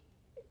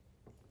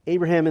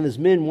 Abraham and his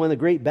men won a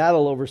great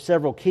battle over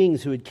several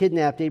kings who had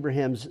kidnapped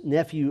Abraham's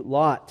nephew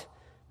Lot.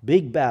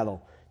 Big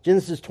battle.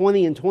 Genesis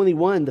 20 and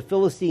 21, the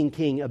Philistine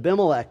king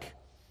Abimelech.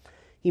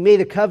 He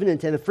made a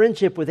covenant and a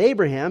friendship with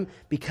Abraham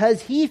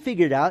because he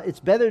figured out it's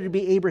better to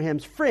be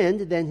Abraham's friend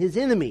than his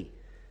enemy.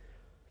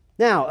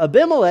 Now,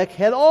 Abimelech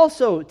had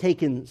also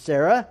taken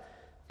Sarah,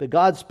 but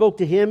God spoke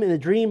to him in a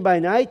dream by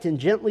night and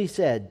gently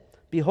said,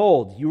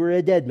 behold, you are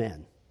a dead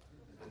man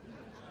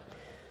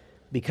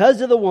because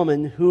of the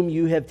woman whom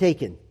you have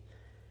taken.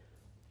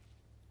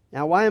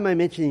 Now, why am I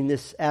mentioning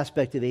this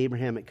aspect of the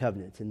Abrahamic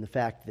covenant and the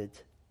fact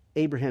that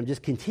Abraham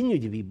just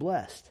continued to be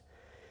blessed?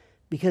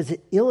 Because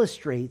it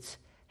illustrates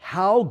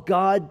how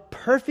God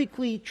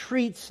perfectly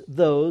treats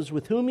those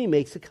with whom he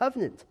makes a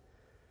covenant,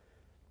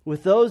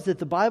 with those that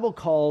the Bible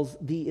calls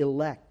the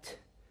elect.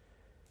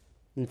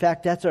 In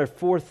fact, that's our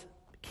fourth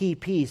key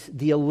piece,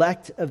 the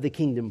elect of the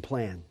kingdom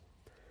plan.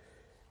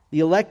 The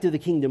elect of the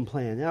kingdom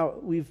plan. Now,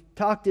 we've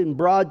talked in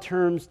broad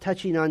terms,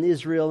 touching on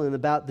Israel and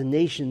about the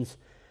nations.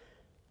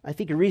 I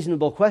think a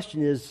reasonable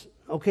question is,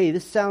 okay,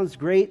 this sounds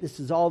great. This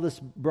is all this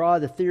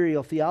broad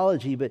ethereal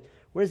theology, but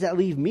where does that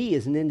leave me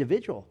as an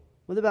individual?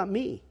 What about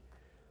me?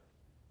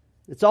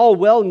 It's all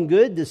well and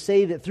good to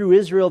say that through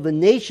Israel the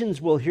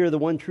nations will hear the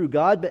one true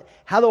God, but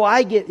how do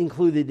I get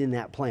included in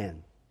that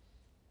plan?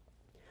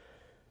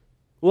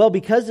 Well,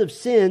 because of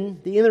sin,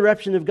 the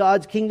interruption of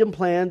God's kingdom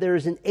plan, there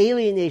is an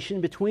alienation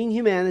between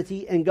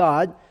humanity and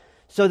God,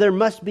 so there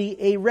must be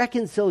a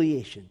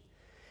reconciliation.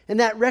 And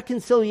that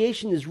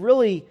reconciliation is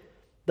really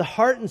the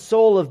heart and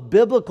soul of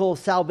biblical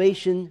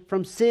salvation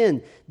from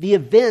sin, the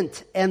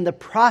event and the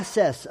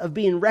process of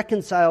being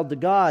reconciled to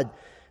God.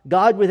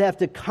 God would have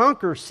to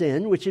conquer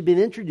sin, which had been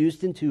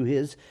introduced into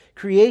His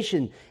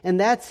creation. And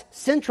that's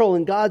central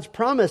in God's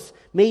promise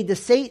made to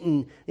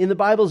Satan in the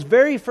Bible's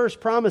very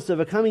first promise of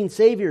a coming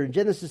Savior. In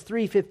Genesis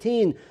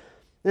 3:15,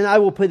 "And I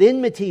will put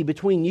enmity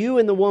between you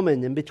and the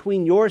woman, and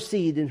between your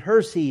seed and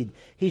her seed.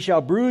 He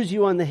shall bruise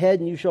you on the head,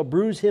 and you shall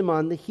bruise him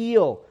on the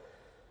heel."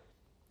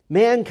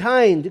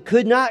 Mankind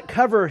could not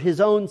cover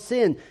his own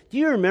sin. Do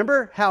you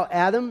remember how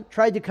Adam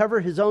tried to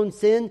cover his own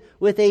sin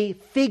with a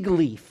fig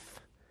leaf?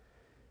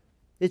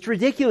 It's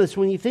ridiculous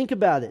when you think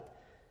about it.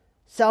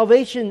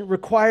 Salvation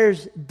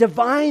requires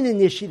divine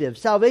initiative.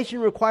 Salvation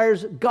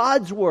requires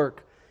God's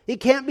work. It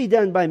can't be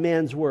done by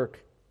man's work.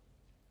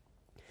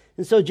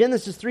 And so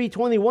Genesis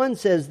 3:21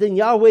 says, "Then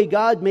Yahweh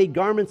God made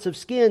garments of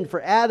skin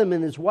for Adam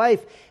and his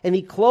wife, and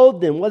He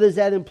clothed them." What does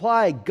that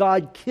imply?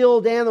 God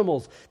killed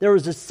animals. There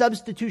was a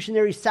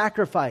substitutionary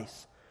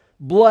sacrifice.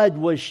 Blood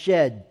was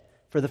shed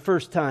for the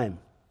first time.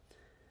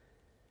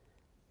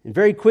 And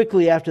very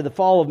quickly after the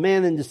fall of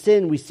man into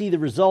sin, we see the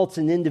results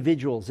in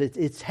individuals.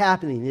 It's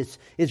happening.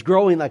 It's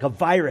growing like a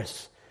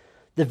virus.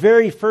 The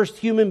very first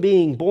human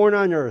being born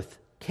on earth,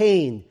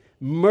 Cain,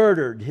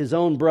 murdered his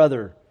own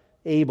brother,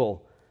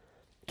 Abel.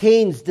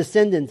 Cain's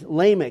descendant,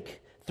 Lamech,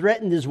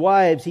 threatened his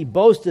wives. He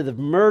boasted of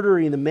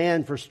murdering the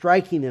man for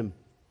striking him.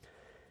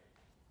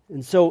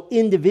 And so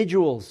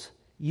individuals,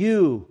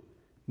 you,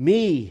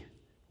 me,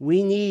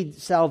 we need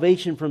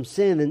salvation from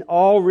sin. And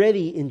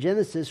already in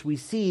Genesis, we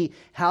see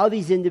how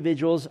these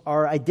individuals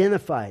are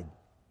identified.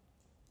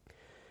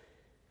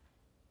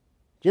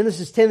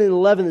 Genesis 10 and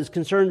 11 is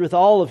concerned with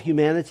all of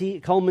humanity.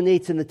 It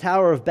culminates in the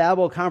Tower of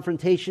Babel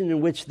confrontation in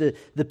which the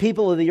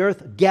people of the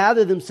earth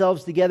gather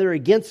themselves together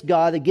against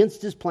God,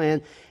 against His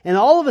plan. And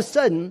all of a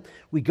sudden,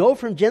 we go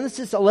from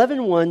Genesis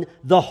 11:1,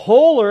 the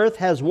whole earth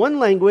has one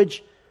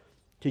language,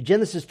 to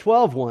Genesis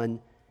 12:1,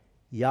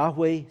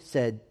 Yahweh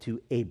said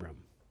to Abram.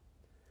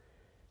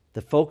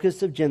 The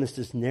focus of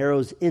Genesis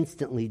narrows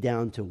instantly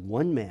down to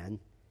one man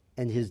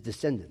and his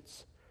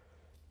descendants.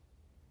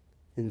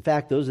 In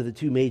fact, those are the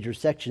two major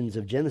sections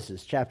of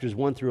Genesis. Chapters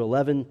 1 through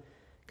 11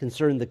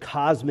 concern the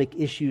cosmic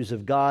issues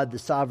of God, the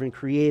sovereign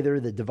creator,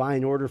 the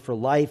divine order for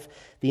life,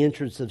 the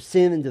entrance of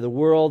sin into the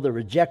world, the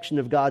rejection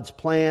of God's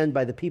plan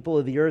by the people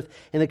of the earth,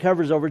 and it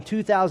covers over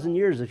 2,000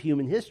 years of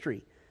human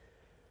history.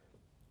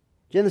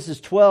 Genesis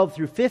 12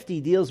 through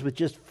 50 deals with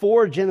just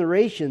 4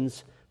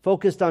 generations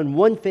focused on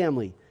one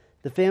family,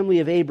 the family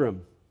of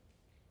Abram.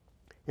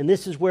 And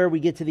this is where we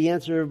get to the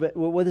answer, but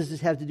what does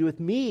this have to do with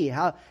me?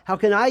 How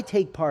can I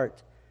take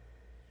part?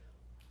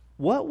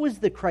 What was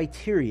the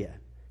criteria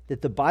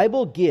that the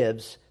Bible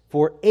gives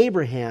for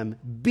Abraham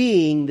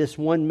being this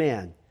one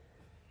man?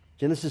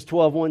 Genesis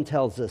 12:1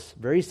 tells us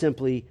very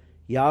simply,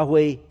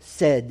 Yahweh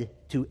said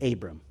to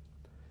Abram.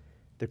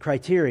 The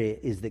criteria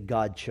is that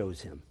God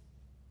chose him.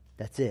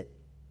 That's it.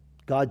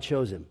 God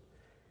chose him.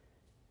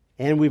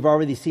 And we've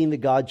already seen that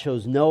God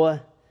chose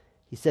Noah.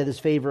 He set His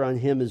favor on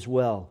him as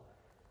well.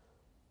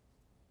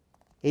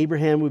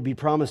 Abraham would be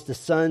promised a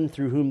son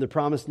through whom the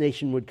promised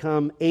nation would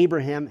come.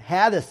 Abraham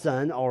had a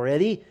son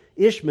already,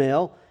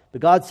 Ishmael,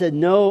 but God said,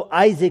 no,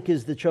 Isaac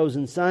is the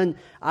chosen son.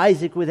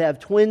 Isaac would have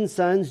twin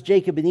sons,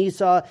 Jacob and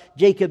Esau.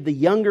 Jacob the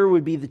younger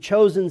would be the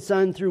chosen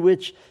son through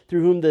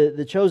whom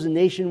the chosen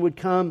nation would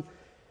come.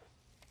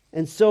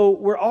 And so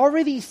we're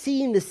already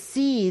seeing the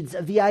seeds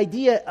of the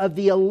idea of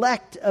the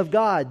elect of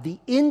God, the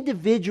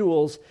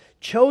individuals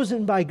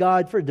chosen by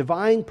God for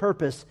divine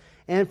purpose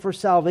and for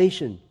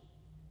salvation.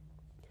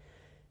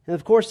 And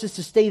of course, this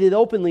is stated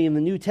openly in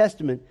the New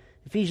Testament.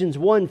 Ephesians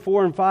 1,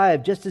 4 and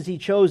 5, just as He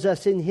chose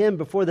us in Him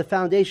before the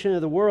foundation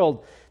of the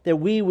world, that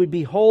we would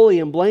be holy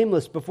and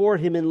blameless before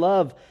Him in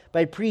love,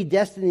 by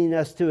predestining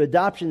us to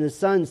adoption as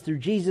sons through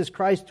Jesus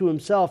Christ to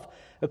Himself,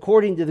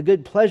 according to the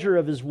good pleasure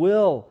of His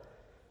will.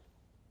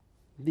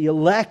 The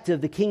elect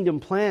of the kingdom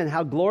plan,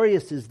 how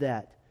glorious is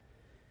that?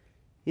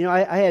 You know,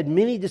 I had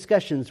many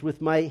discussions with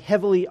my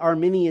heavily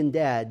Arminian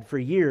dad for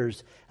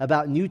years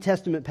about New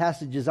Testament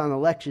passages on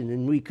election,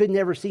 and we could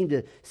never seem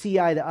to see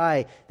eye to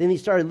eye. Then he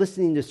started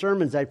listening to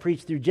sermons I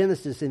preached through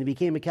Genesis, and he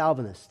became a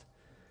Calvinist.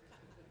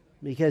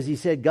 Because he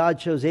said, God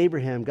chose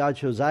Abraham, God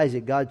chose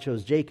Isaac, God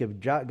chose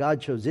Jacob, God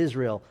chose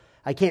Israel.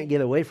 I can't get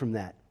away from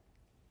that.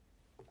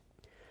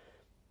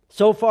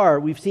 So far,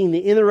 we've seen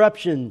the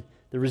interruption,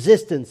 the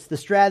resistance, the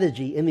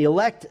strategy, and the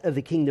elect of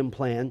the kingdom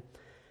plan.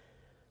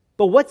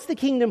 But what's the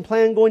kingdom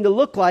plan going to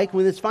look like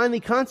when it's finally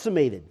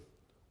consummated?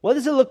 What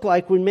does it look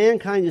like when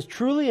mankind is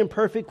truly and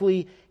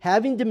perfectly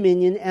having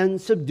dominion and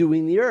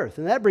subduing the earth?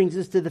 And that brings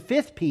us to the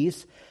fifth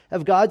piece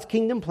of God's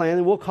kingdom plan,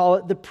 and we'll call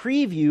it the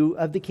preview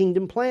of the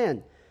kingdom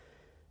plan.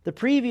 The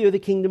preview of the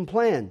kingdom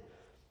plan.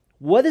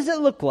 What does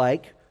it look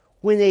like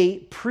when a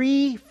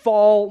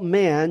pre-fall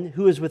man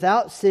who is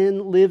without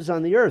sin lives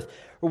on the earth?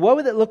 Or what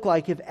would it look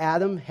like if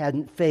Adam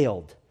hadn't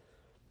failed?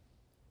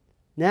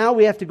 Now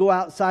we have to go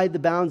outside the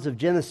bounds of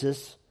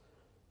Genesis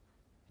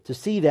to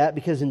see that,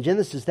 because in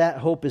Genesis that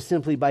hope is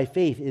simply by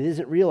faith. It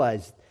isn't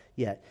realized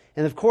yet.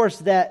 And of course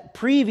that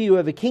preview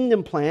of a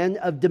kingdom plan,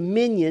 of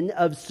dominion,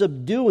 of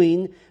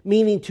subduing,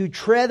 meaning to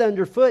tread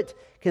underfoot,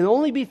 can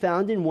only be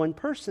found in one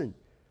person.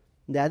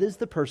 And that is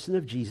the person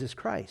of Jesus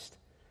Christ.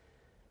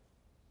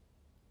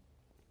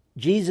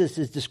 Jesus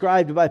is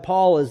described by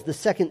Paul as the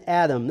second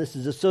Adam. This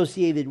is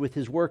associated with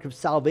his work of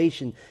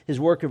salvation, his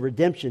work of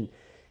redemption.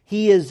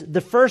 He is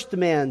the first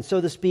man,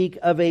 so to speak,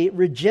 of a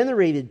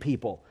regenerated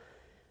people.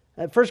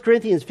 1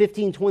 Corinthians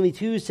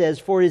 15:22 says,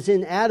 "For as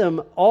in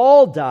Adam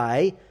all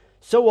die,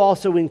 so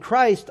also in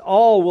Christ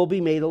all will be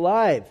made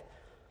alive."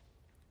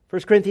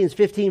 1 Corinthians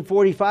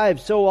 15:45,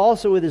 "So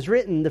also it is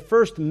written, the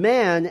first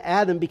man,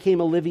 Adam, became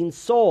a living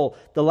soul.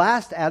 The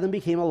last Adam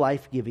became a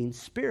life-giving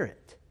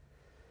spirit."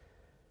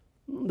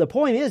 The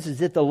point is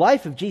that the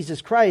life of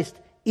Jesus Christ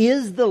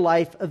is the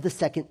life of the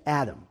second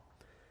Adam.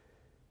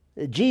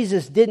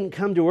 Jesus didn't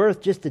come to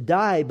earth just to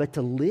die, but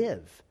to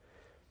live.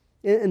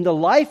 And the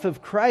life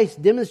of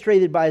Christ,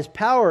 demonstrated by his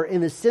power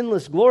in his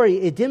sinless glory,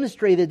 it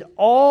demonstrated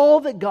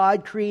all that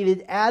God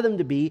created Adam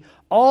to be,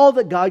 all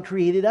that God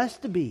created us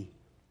to be.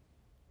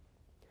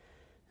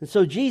 And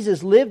so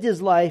Jesus lived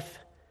his life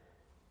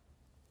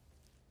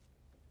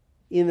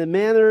in the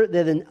manner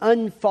that an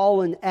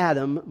unfallen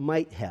Adam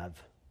might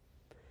have.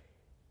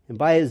 And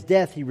by his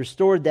death, he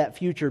restored that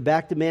future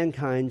back to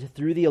mankind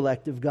through the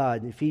elect of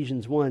God in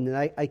Ephesians 1. And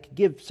I could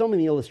give so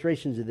many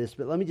illustrations of this,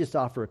 but let me just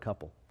offer a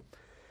couple.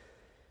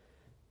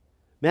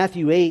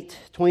 Matthew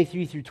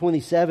 8:23 through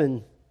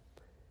 27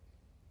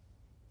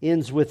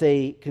 ends with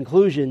a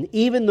conclusion.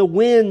 Even the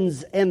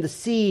winds and the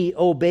sea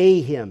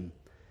obey him.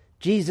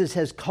 Jesus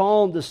has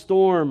calmed the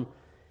storm,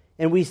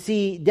 and we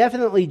see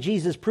definitely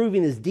Jesus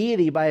proving his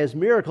deity by his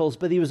miracles,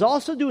 but he was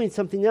also doing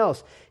something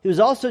else. He was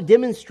also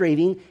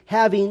demonstrating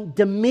having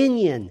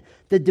dominion,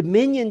 the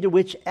dominion to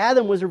which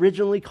Adam was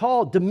originally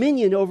called,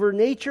 dominion over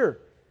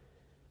nature.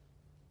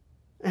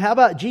 How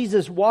about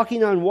Jesus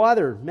walking on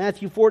water?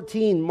 Matthew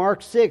 14,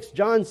 Mark 6,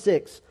 John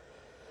 6.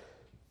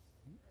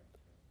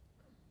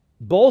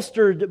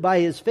 Bolstered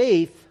by his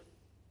faith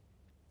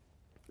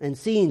and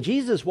seeing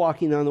Jesus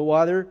walking on the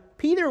water,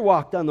 Peter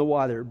walked on the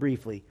water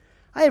briefly.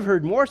 I have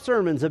heard more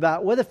sermons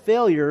about what a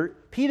failure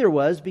Peter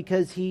was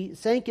because he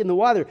sank in the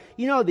water.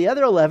 You know, the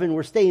other 11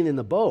 were staying in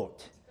the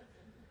boat.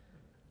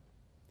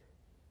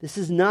 This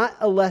is not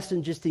a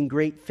lesson just in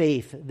great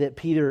faith that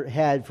Peter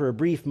had for a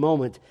brief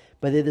moment,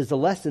 but it is a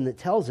lesson that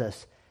tells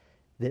us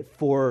that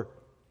for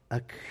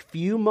a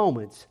few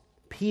moments,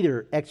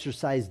 Peter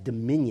exercised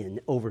dominion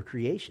over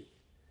creation.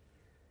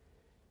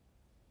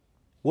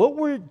 What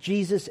were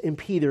Jesus and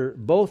Peter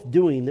both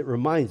doing that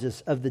reminds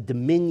us of the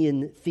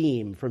dominion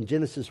theme from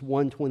Genesis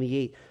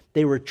 1:28?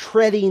 They were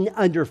treading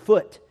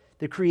underfoot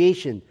the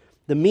creation,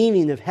 the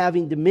meaning of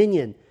having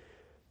dominion.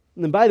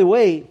 And by the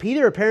way,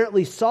 Peter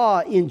apparently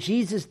saw in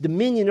Jesus'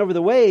 dominion over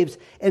the waves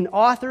an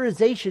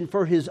authorization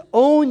for his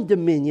own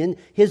dominion,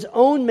 his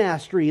own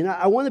mastery. And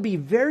I want to be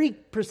very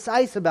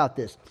precise about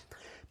this.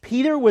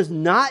 Peter was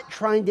not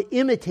trying to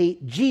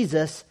imitate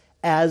Jesus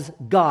as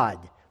God.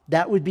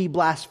 That would be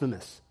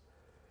blasphemous.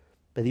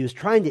 But he was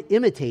trying to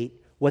imitate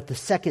what the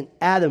second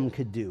Adam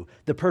could do,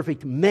 the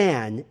perfect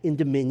man in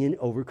dominion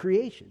over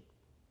creation.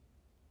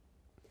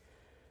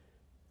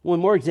 One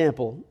more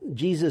example.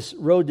 Jesus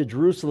rode to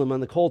Jerusalem on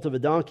the colt of a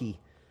donkey.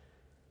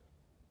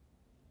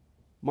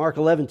 Mark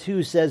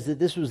 11:2 says that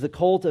this was the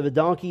colt of a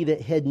donkey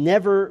that had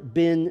never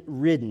been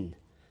ridden.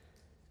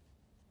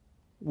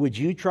 Would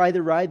you try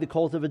to ride the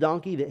colt of a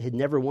donkey that had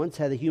never once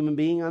had a human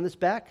being on its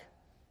back?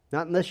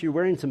 Not unless you're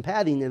wearing some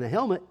padding and a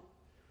helmet.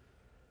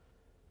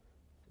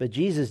 But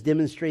Jesus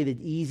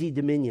demonstrated easy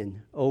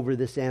dominion over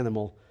this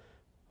animal,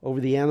 over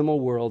the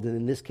animal world, and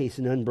in this case,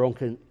 an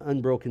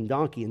unbroken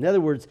donkey. In other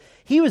words,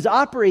 he was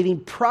operating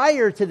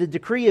prior to the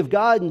decree of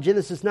God in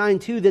Genesis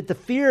 9:2 that the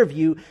fear of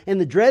you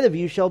and the dread of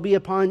you shall be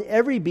upon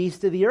every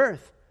beast of the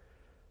earth.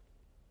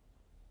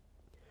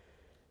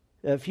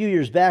 A few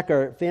years back,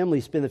 our family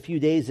spent a few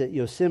days at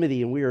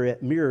Yosemite, and we were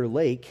at Mirror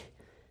Lake.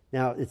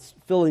 Now, it's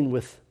filling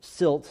with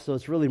silt, so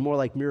it's really more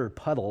like Mirror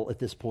Puddle at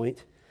this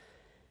point.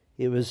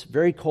 It was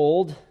very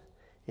cold,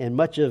 and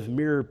much of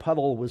Mirror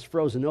Puddle was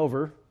frozen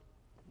over.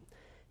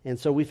 And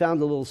so we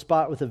found a little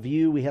spot with a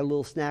view. We had a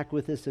little snack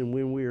with us, and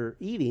when we were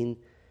eating,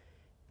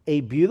 a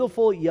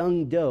beautiful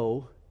young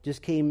doe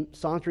just came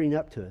sauntering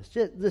up to us,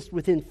 just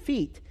within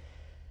feet.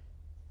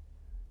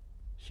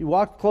 She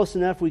walked close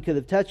enough we could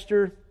have touched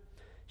her.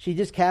 She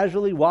just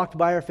casually walked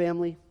by our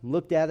family,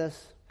 looked at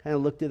us, kind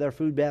of looked at our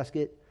food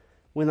basket,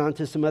 went on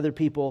to some other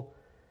people,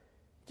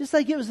 just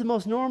like it was the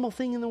most normal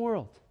thing in the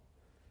world.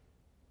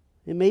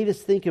 It made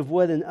us think of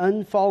what an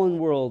unfallen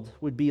world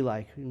would be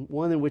like,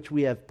 one in which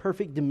we have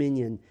perfect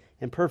dominion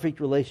and perfect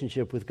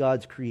relationship with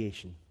God's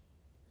creation.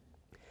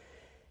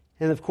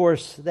 And of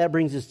course, that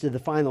brings us to the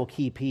final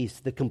key piece,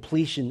 the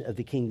completion of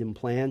the kingdom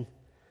plan.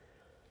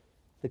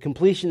 The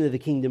completion of the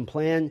kingdom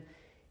plan.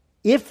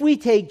 If we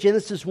take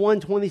Genesis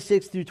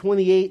 1:26 through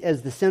 28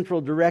 as the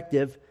central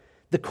directive,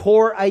 the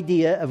core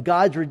idea of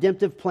God's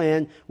redemptive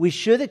plan, we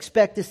should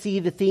expect to see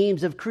the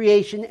themes of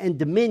creation and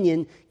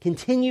dominion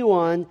continue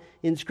on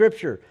in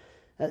Scripture.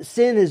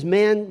 Sin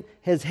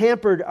has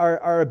hampered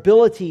our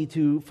ability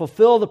to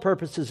fulfill the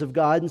purposes of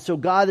God, and so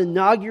God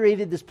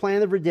inaugurated this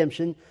plan of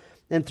redemption.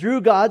 And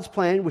through God's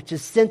plan, which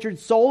is centered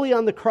solely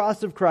on the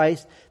cross of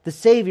Christ, the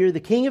Savior,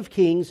 the King of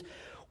Kings,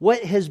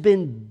 what has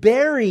been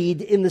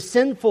buried in the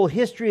sinful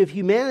history of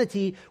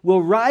humanity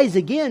will rise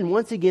again,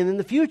 once again, in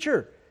the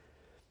future.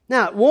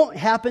 Now, it won't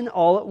happen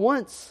all at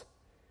once.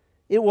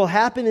 It will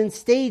happen in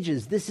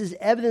stages. This is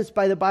evidenced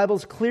by the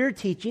Bible's clear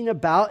teaching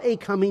about a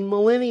coming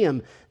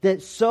millennium,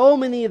 that so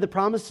many of the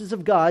promises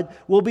of God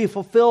will be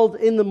fulfilled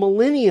in the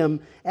millennium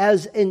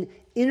as an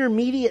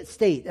intermediate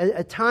state,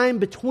 a time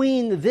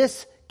between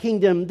this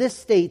kingdom, this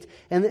state,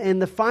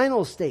 and the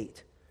final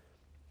state.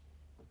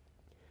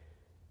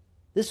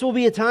 This will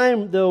be a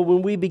time, though,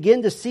 when we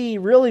begin to see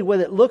really what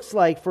it looks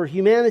like for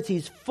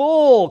humanity's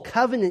full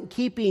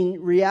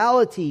covenant-keeping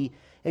reality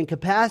and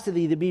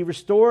capacity to be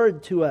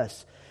restored to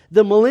us.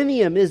 The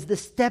millennium is the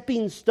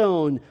stepping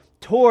stone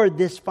toward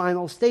this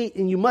final state,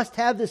 and you must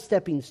have this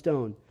stepping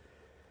stone.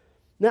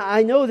 Now,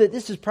 I know that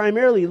this has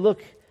primarily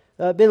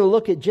been a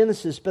look at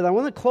Genesis, but I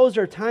want to close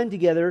our time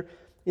together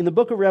in the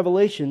book of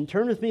Revelation.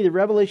 Turn with me to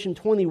Revelation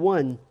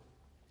 21.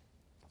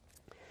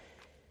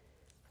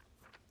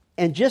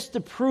 And just to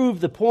prove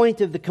the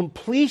point of the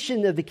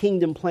completion of the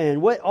kingdom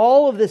plan, what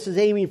all of this is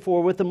aiming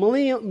for, what the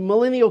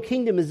millennial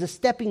kingdom is a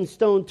stepping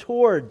stone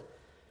toward.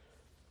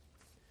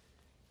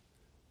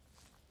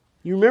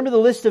 You remember the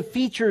list of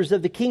features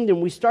of the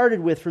kingdom we started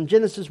with from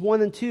Genesis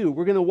 1 and 2.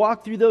 We're going to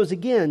walk through those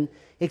again,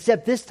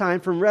 except this time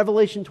from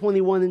Revelation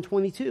 21 and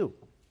 22.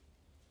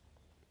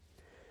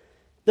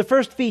 The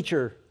first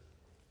feature,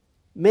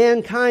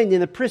 mankind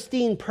in a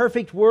pristine,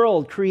 perfect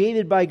world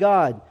created by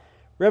God.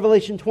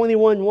 Revelation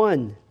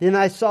 21:1. Then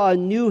I saw a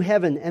new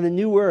heaven and a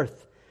new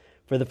earth.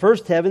 For the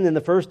first heaven and the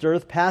first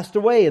earth passed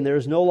away, and there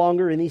is no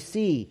longer any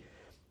sea.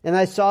 And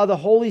I saw the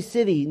holy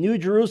city, New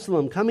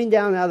Jerusalem, coming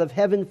down out of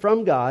heaven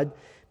from God,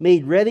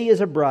 made ready as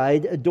a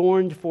bride,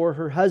 adorned for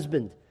her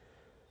husband.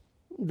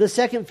 The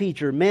second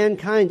feature,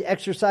 mankind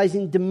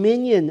exercising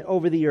dominion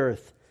over the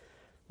earth.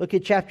 Look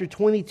at chapter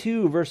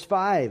 22, verse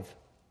 5.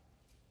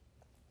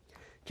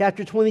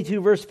 Chapter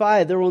 22, verse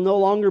 5, there will no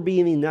longer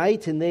be any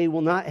night, and they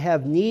will not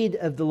have need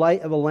of the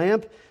light of a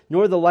lamp,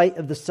 nor the light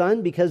of the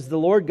sun, because the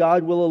Lord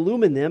God will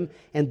illumine them,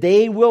 and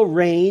they will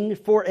reign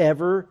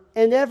forever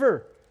and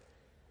ever.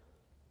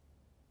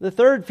 The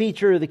third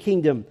feature of the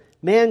kingdom,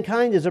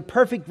 mankind is a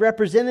perfect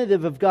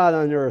representative of God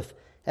on earth,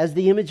 as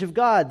the image of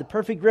God, the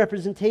perfect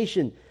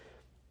representation.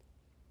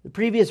 The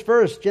previous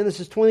verse,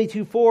 Genesis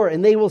 22:4,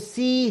 and they will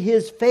see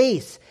His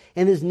face,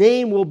 and His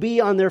name will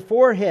be on their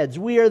foreheads.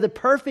 We are the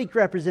perfect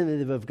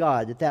representative of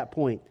God at that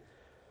point.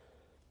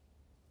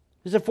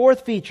 There's a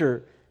fourth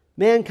feature,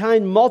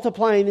 mankind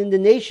multiplying into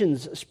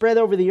nations spread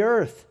over the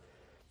earth.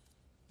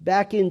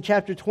 Back in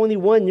chapter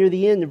 21, near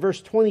the end,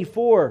 verse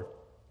 24.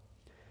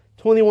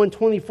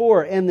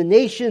 21:24, and the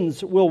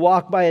nations will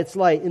walk by its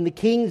light, and the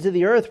kings of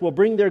the earth will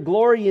bring their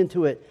glory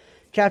into it.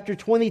 Chapter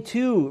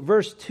 22,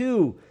 verse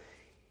 2.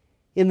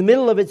 In the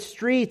middle of its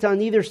street,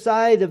 on either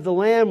side of the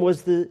Lamb,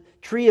 was the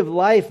tree of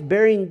life,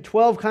 bearing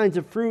 12 kinds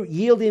of fruit,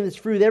 yielding its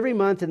fruit every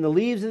month, and the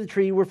leaves of the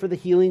tree were for the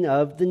healing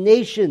of the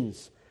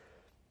nations.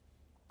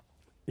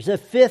 There's a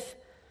fifth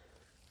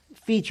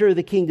feature of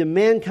the kingdom,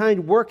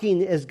 mankind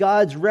working as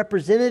God's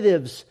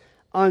representatives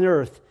on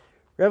earth.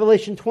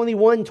 Revelation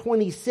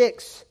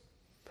 21:26.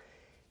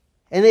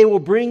 And they will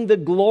bring the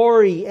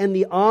glory and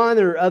the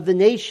honor of the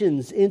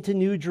nations into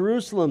New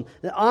Jerusalem.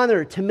 The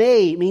honor,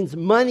 tamei, means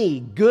money,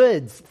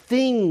 goods,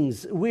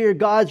 things. We are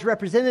God's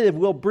representative.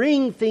 We'll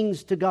bring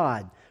things to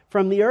God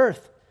from the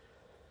earth.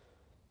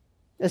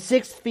 A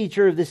sixth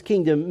feature of this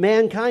kingdom,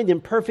 mankind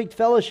in perfect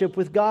fellowship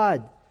with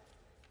God.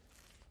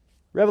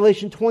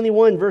 Revelation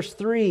 21, verse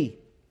 3.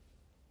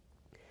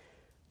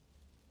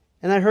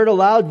 And I heard a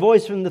loud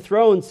voice from the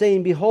throne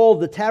saying, Behold,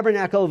 the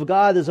tabernacle of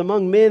God is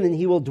among men, and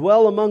He will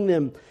dwell among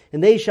them,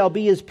 and they shall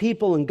be His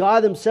people, and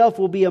God Himself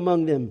will be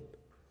among them.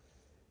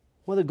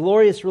 What a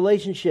glorious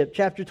relationship.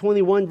 Chapter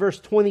 21, verse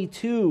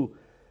 22.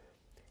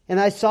 And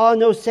I saw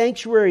no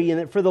sanctuary in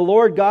it, for the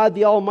Lord God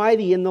the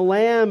Almighty and the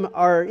Lamb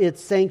are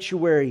its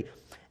sanctuary.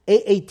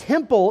 A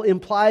temple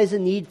implies a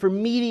need for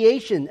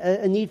mediation,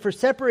 a need for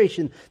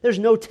separation. There's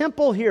no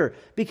temple here,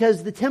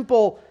 because the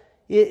temple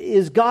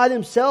is God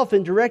Himself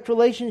in direct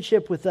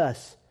relationship with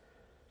us.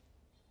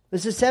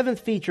 This is the seventh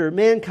feature,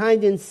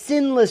 mankind in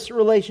sinless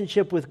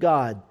relationship with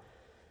God.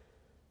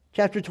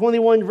 Chapter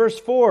 21, verse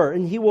 4,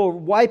 and He will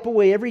wipe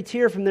away every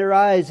tear from their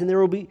eyes, and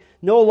there will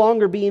no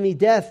longer be any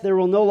death. There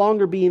will no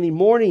longer be any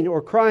mourning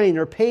or crying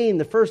or pain.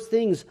 The first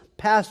things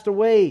passed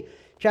away.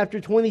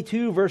 Chapter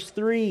 22, verse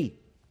 3.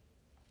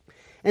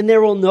 And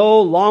there will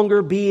no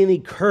longer be any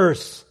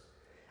curse.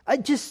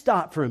 Just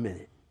stop for a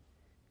minute.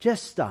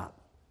 Just stop.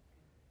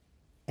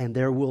 And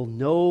there will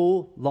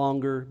no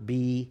longer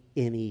be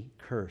any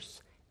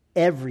curse.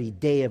 Every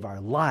day of our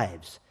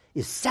lives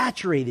is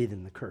saturated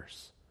in the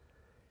curse.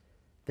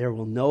 There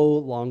will no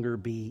longer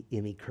be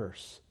any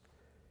curse.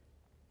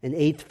 An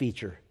eighth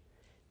feature,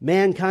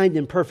 mankind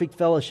in perfect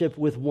fellowship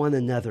with one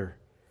another.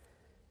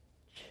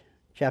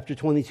 Chapter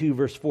 22,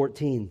 verse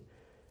 14.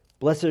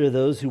 Blessed are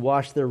those who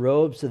wash their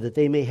robes so that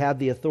they may have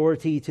the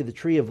authority to the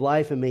tree of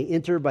life and may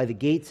enter by the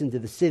gates into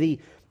the city.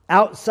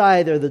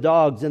 Outside are the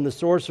dogs and the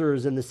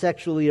sorcerers and the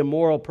sexually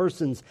immoral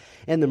persons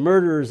and the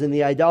murderers and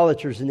the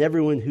idolaters and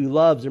everyone who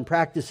loves and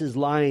practices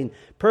lying.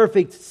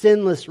 Perfect,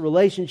 sinless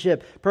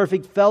relationship,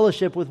 perfect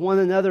fellowship with one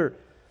another.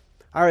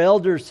 Our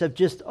elders have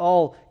just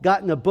all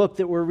gotten a book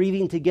that we're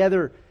reading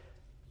together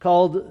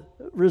called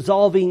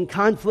Resolving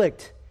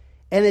Conflict.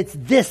 And it's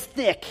this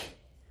thick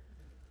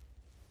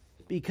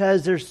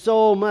because there's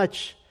so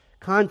much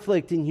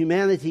conflict in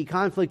humanity,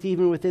 conflict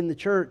even within the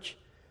church.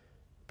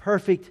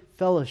 Perfect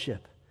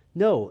fellowship.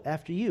 No,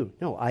 after you.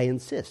 No, I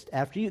insist.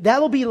 After you.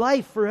 That'll be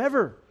life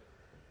forever.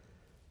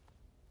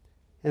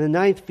 And the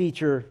ninth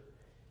feature,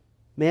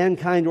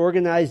 mankind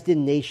organized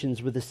in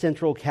nations with a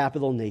central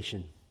capital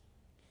nation.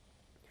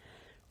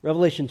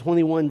 Revelation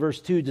 21 verse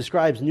 2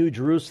 describes New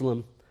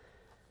Jerusalem.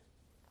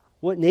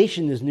 What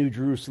nation is New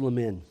Jerusalem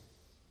in?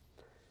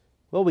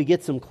 Well, we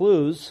get some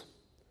clues.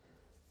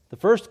 The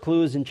first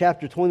clue is in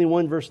chapter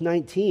 21 verse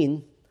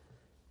 19,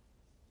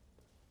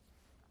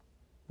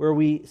 where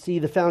we see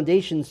the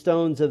foundation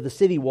stones of the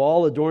city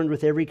wall adorned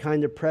with every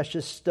kind of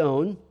precious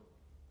stone.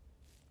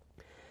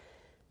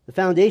 The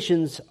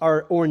foundations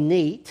are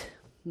ornate.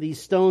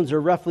 These stones are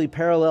roughly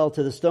parallel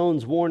to the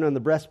stones worn on the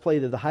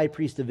breastplate of the high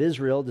priest of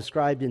Israel,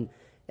 described in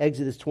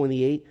Exodus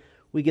 28.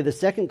 We get a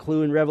second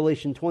clue in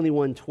Revelation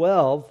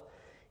 21:12.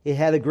 It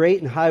had a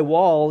great and high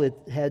wall. It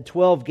had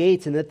 12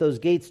 gates, and at those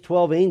gates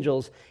 12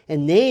 angels.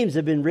 And names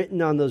have been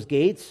written on those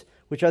gates,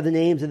 which are the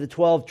names of the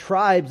 12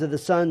 tribes of the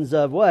sons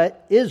of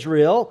what?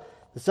 Israel,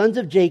 the sons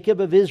of Jacob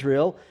of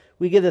Israel.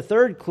 We get a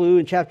third clue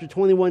in chapter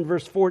 21,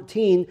 verse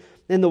 14.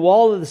 And the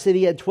wall of the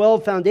city had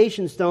 12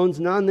 foundation stones,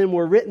 and on them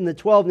were written the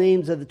 12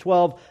 names of the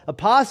 12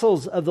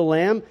 apostles of the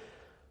Lamb.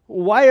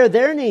 Why are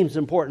their names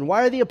important?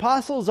 Why are the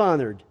apostles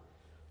honored?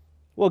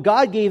 Well,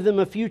 God gave them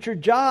a future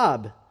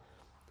job.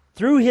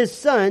 Through His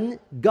Son,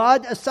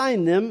 God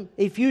assigned them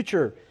a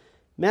future.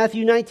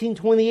 Matthew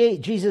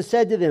 19:28, Jesus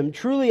said to them,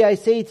 "Truly I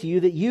say to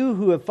you that you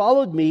who have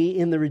followed me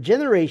in the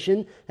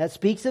regeneration that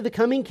speaks of the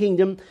coming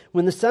kingdom,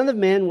 when the Son of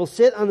Man will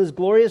sit on His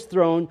glorious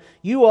throne,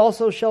 you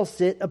also shall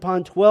sit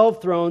upon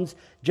 12 thrones,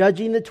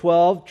 judging the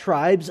 12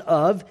 tribes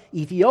of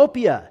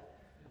Ethiopia."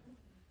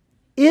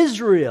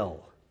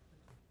 Israel.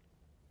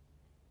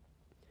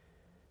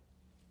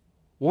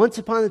 Once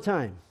upon a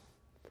time,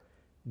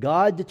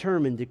 God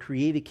determined to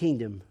create a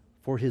kingdom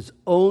for His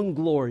own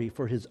glory,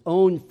 for His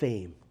own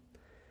fame.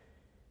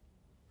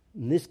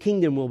 And this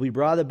kingdom will be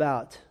brought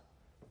about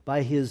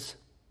by His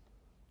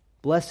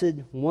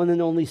blessed one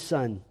and only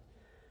Son,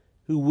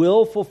 who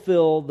will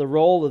fulfill the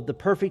role of the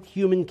perfect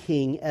human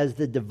king as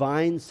the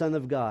divine Son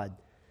of God.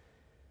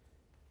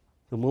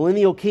 The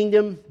millennial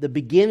kingdom, the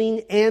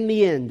beginning and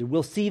the end,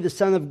 will see the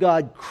Son of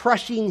God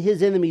crushing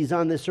His enemies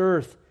on this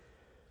earth.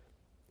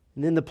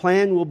 And then the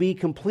plan will be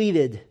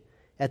completed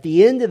at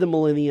the end of the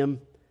millennium.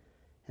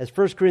 As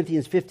 1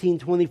 Corinthians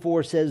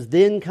 15:24 says,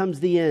 then comes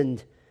the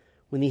end,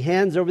 when He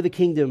hands over the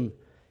kingdom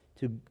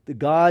to the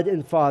God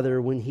and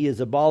Father, when He has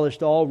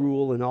abolished all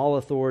rule and all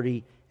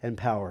authority and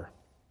power.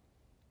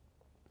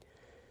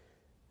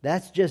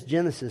 That's just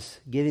Genesis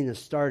getting us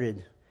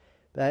started.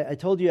 But I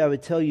told you I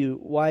would tell you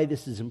why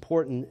this is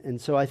important,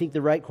 and so I think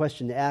the right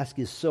question to ask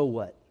is, so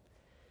what?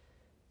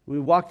 We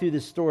walk through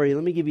this story.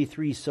 Let me give you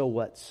 3 so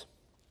whats.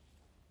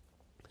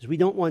 Because we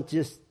don't want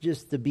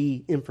just to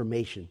be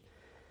information.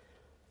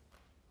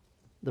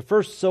 The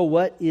first so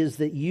what is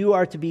that you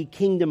are to be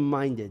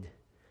kingdom-minded.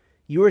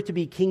 You are to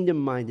be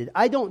kingdom-minded.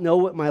 I don't know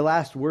what my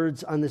last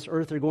words on this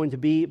earth are going to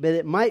be, but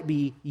it might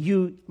be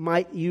you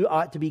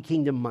ought to be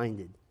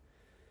kingdom-minded.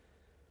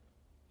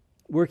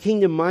 We're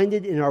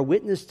kingdom-minded in our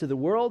witness to the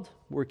world.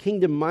 We're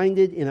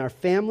kingdom-minded in our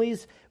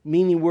families,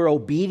 meaning we're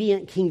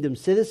obedient kingdom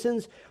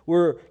citizens.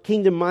 We're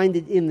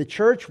kingdom-minded in the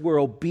church.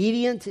 We're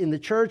obedient in the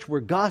church. We're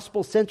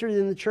gospel-centered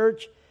in the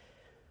church.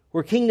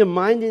 We're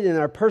kingdom-minded in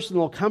our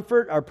personal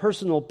comfort, our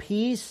personal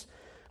peace,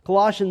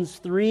 Colossians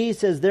 3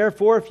 says,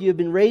 therefore, if you have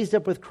been raised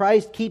up with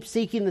Christ, keep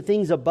seeking the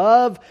things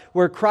above,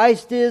 where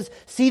Christ is,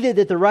 seated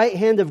at the right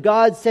hand of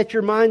God. Set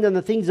your mind on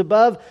the things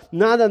above,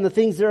 not on the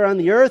things that are on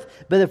the earth.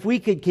 But if we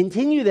could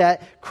continue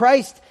that,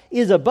 Christ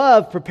is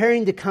above,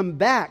 preparing to come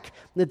back.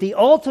 That the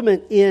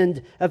ultimate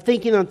end of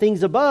thinking on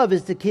things above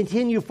is to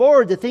continue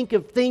forward, to think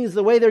of things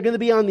the way they're going to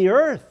be on the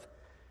earth.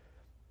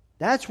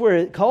 That's where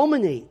it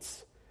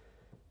culminates.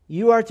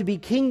 You are to be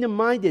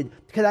kingdom-minded.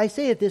 Could I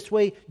say it this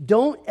way?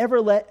 Don't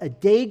ever let a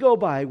day go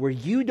by where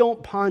you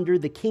don't ponder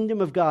the kingdom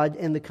of God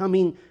and the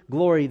coming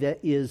glory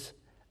that is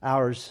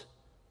ours.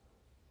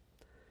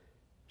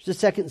 There's a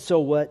second so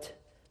what.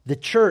 The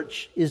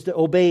church is to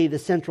obey the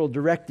central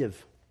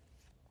directive.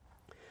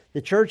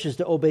 The church is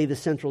to obey the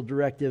central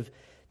directive.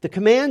 The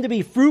command to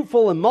be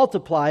fruitful and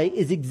multiply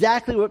is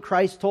exactly what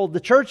Christ told the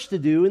church to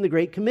do in the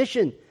Great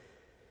Commission.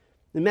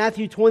 In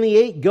Matthew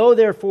 28, go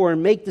therefore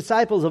and make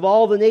disciples of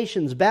all the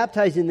nations,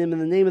 baptizing them in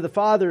the name of the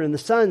Father and the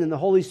Son and the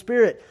Holy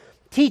Spirit,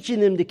 teaching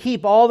them to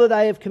keep all that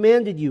I have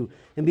commanded you.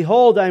 And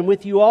behold, I am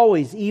with you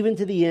always, even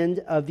to the end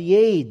of the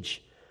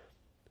age.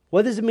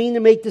 What does it mean to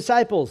make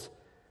disciples?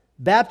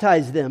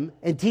 Baptize them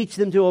and teach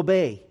them to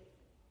obey.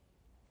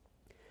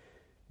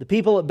 The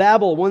people at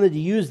Babel wanted to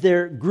use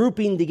their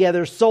grouping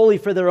together solely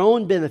for their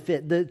own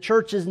benefit. The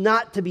church is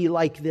not to be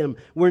like them.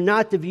 We're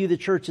not to view the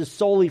church as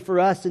solely for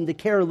us and to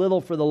care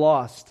little for the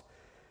lost.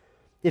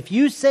 If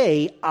you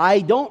say,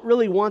 I don't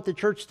really want the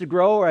church to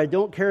grow or I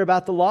don't care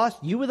about the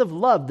lost, you would have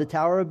loved the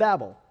Tower of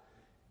Babel.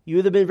 You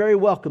would have been very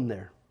welcome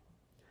there.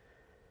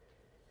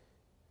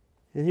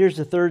 And here's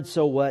the third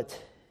so what.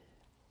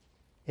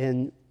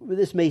 And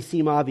this may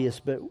seem obvious,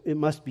 but it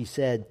must be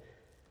said.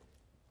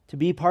 To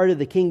be part of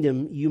the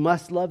kingdom, you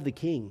must love the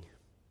king.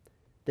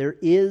 There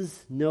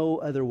is no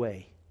other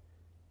way.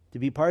 To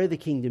be part of the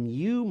kingdom,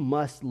 you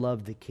must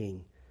love the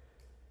king.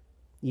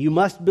 You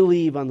must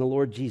believe on the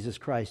Lord Jesus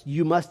Christ.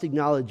 You must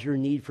acknowledge your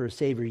need for a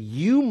Savior.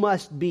 You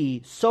must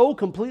be so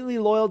completely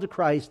loyal to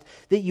Christ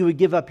that you would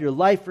give up your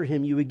life for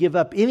Him. You would give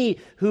up any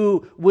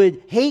who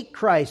would hate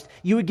Christ.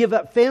 You would give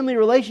up family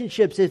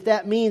relationships if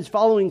that means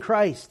following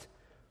Christ.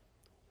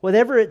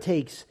 Whatever it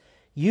takes,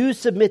 you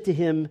submit to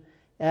Him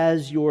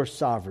as your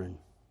sovereign.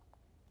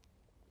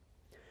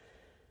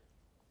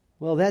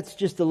 Well, that's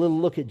just a little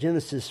look at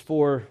Genesis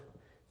for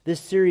this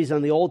series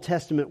on the Old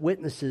Testament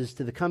witnesses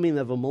to the coming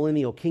of a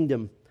millennial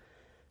kingdom.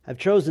 I've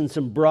chosen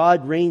some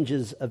broad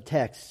ranges of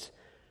texts.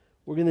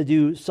 We're going to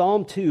do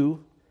Psalm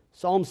 2,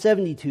 Psalm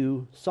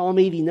 72, Psalm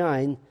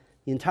 89,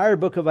 the entire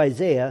book of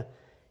Isaiah,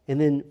 and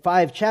then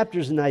 5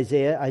 chapters in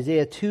Isaiah,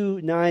 Isaiah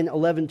 2, 9,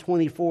 11,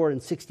 24,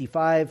 and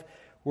 65.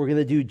 We're going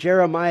to do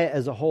Jeremiah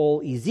as a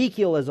whole,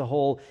 Ezekiel as a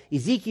whole,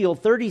 Ezekiel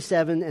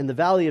 37 and the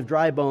Valley of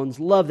Dry Bones.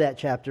 Love that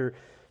chapter.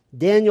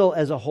 Daniel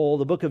as a whole,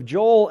 the book of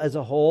Joel as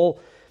a whole,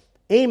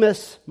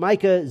 Amos,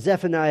 Micah,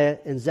 Zephaniah,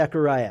 and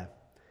Zechariah.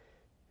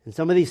 And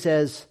somebody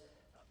says,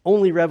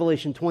 only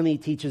Revelation 20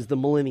 teaches the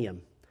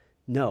millennium.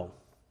 No.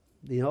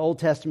 The Old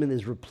Testament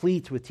is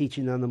replete with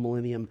teaching on the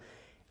millennium,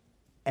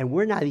 and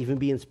we're not even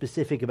being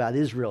specific about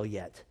Israel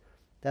yet.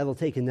 That'll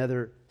take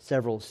another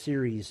several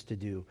series to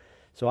do.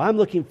 So I'm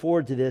looking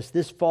forward to this.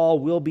 This fall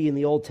we'll be in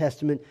the Old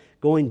Testament,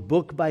 going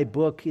book by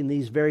book in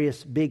these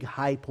various big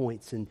high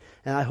points. And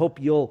I hope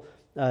you'll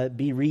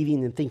be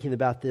reading and thinking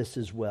about this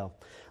as well.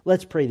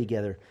 Let's pray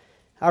together.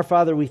 Our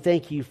Father, we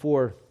thank you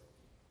for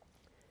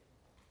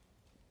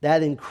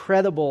that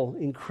incredible,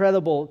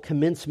 incredible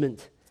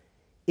commencement.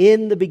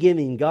 In the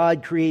beginning,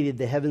 God created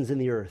the heavens and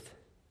the earth.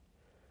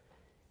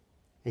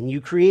 And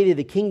you created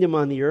a kingdom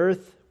on the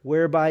earth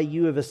whereby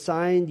you have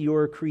assigned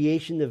your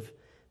creation of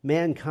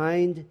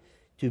mankind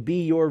to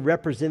be your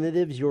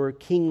representatives, your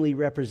kingly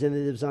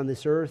representatives on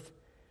this earth.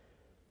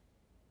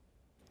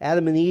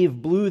 Adam and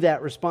Eve blew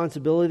that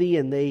responsibility,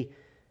 and they,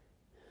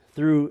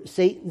 through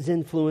Satan's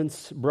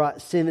influence,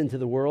 brought sin into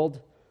the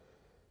world.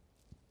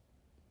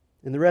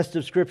 And the rest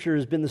of Scripture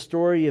has been the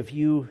story of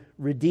you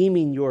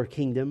redeeming your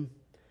kingdom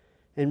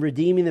and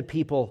redeeming the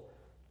people.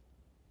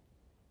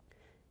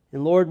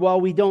 And Lord,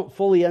 while we don't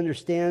fully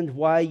understand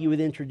why you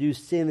would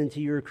introduce sin into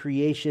your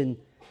creation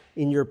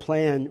in your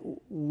plan,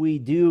 we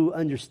do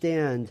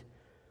understand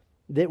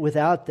that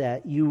without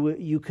that,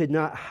 you could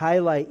not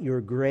highlight your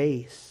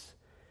grace.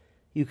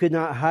 You could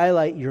not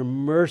highlight your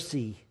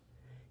mercy,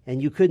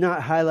 and you could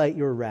not highlight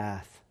your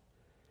wrath.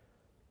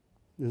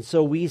 And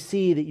so we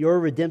see that your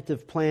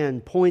redemptive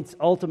plan points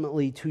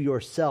ultimately to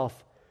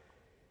yourself,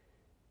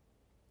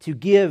 to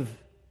give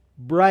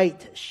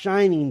bright,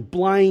 shining,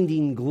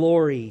 blinding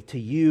glory to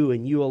you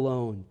and you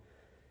alone,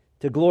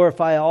 to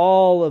glorify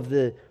all of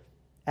the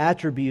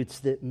attributes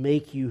that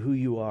make you who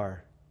you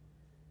are.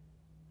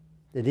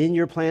 That in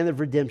your plan of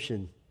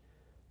redemption,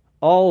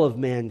 all of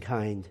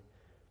mankind,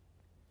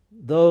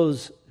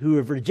 those who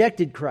have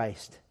rejected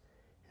Christ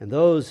and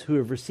those who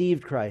have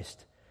received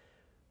Christ,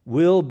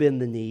 will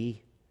bend the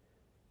knee.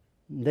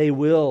 They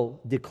will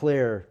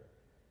declare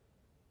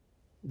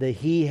that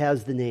He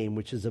has the name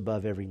which is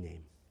above every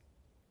name.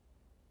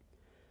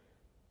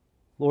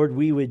 Lord,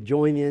 we would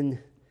join in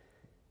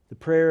the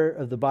prayer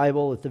of the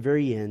Bible at the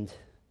very end,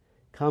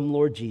 Come,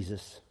 Lord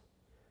Jesus.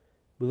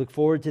 We look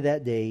forward to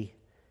that day.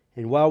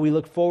 And while we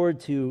look forward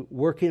to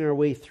working our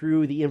way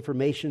through the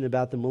information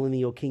about the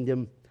millennial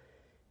kingdom,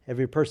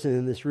 every person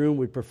in this room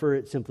would prefer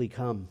it simply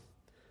come.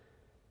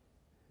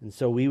 And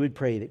so we would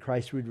pray that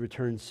Christ would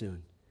return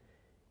soon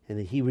and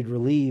that he would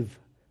relieve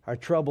our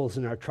troubles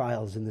and our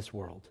trials in this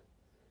world.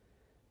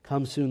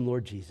 Come soon,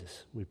 Lord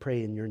Jesus. We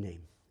pray in your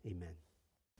name. Amen.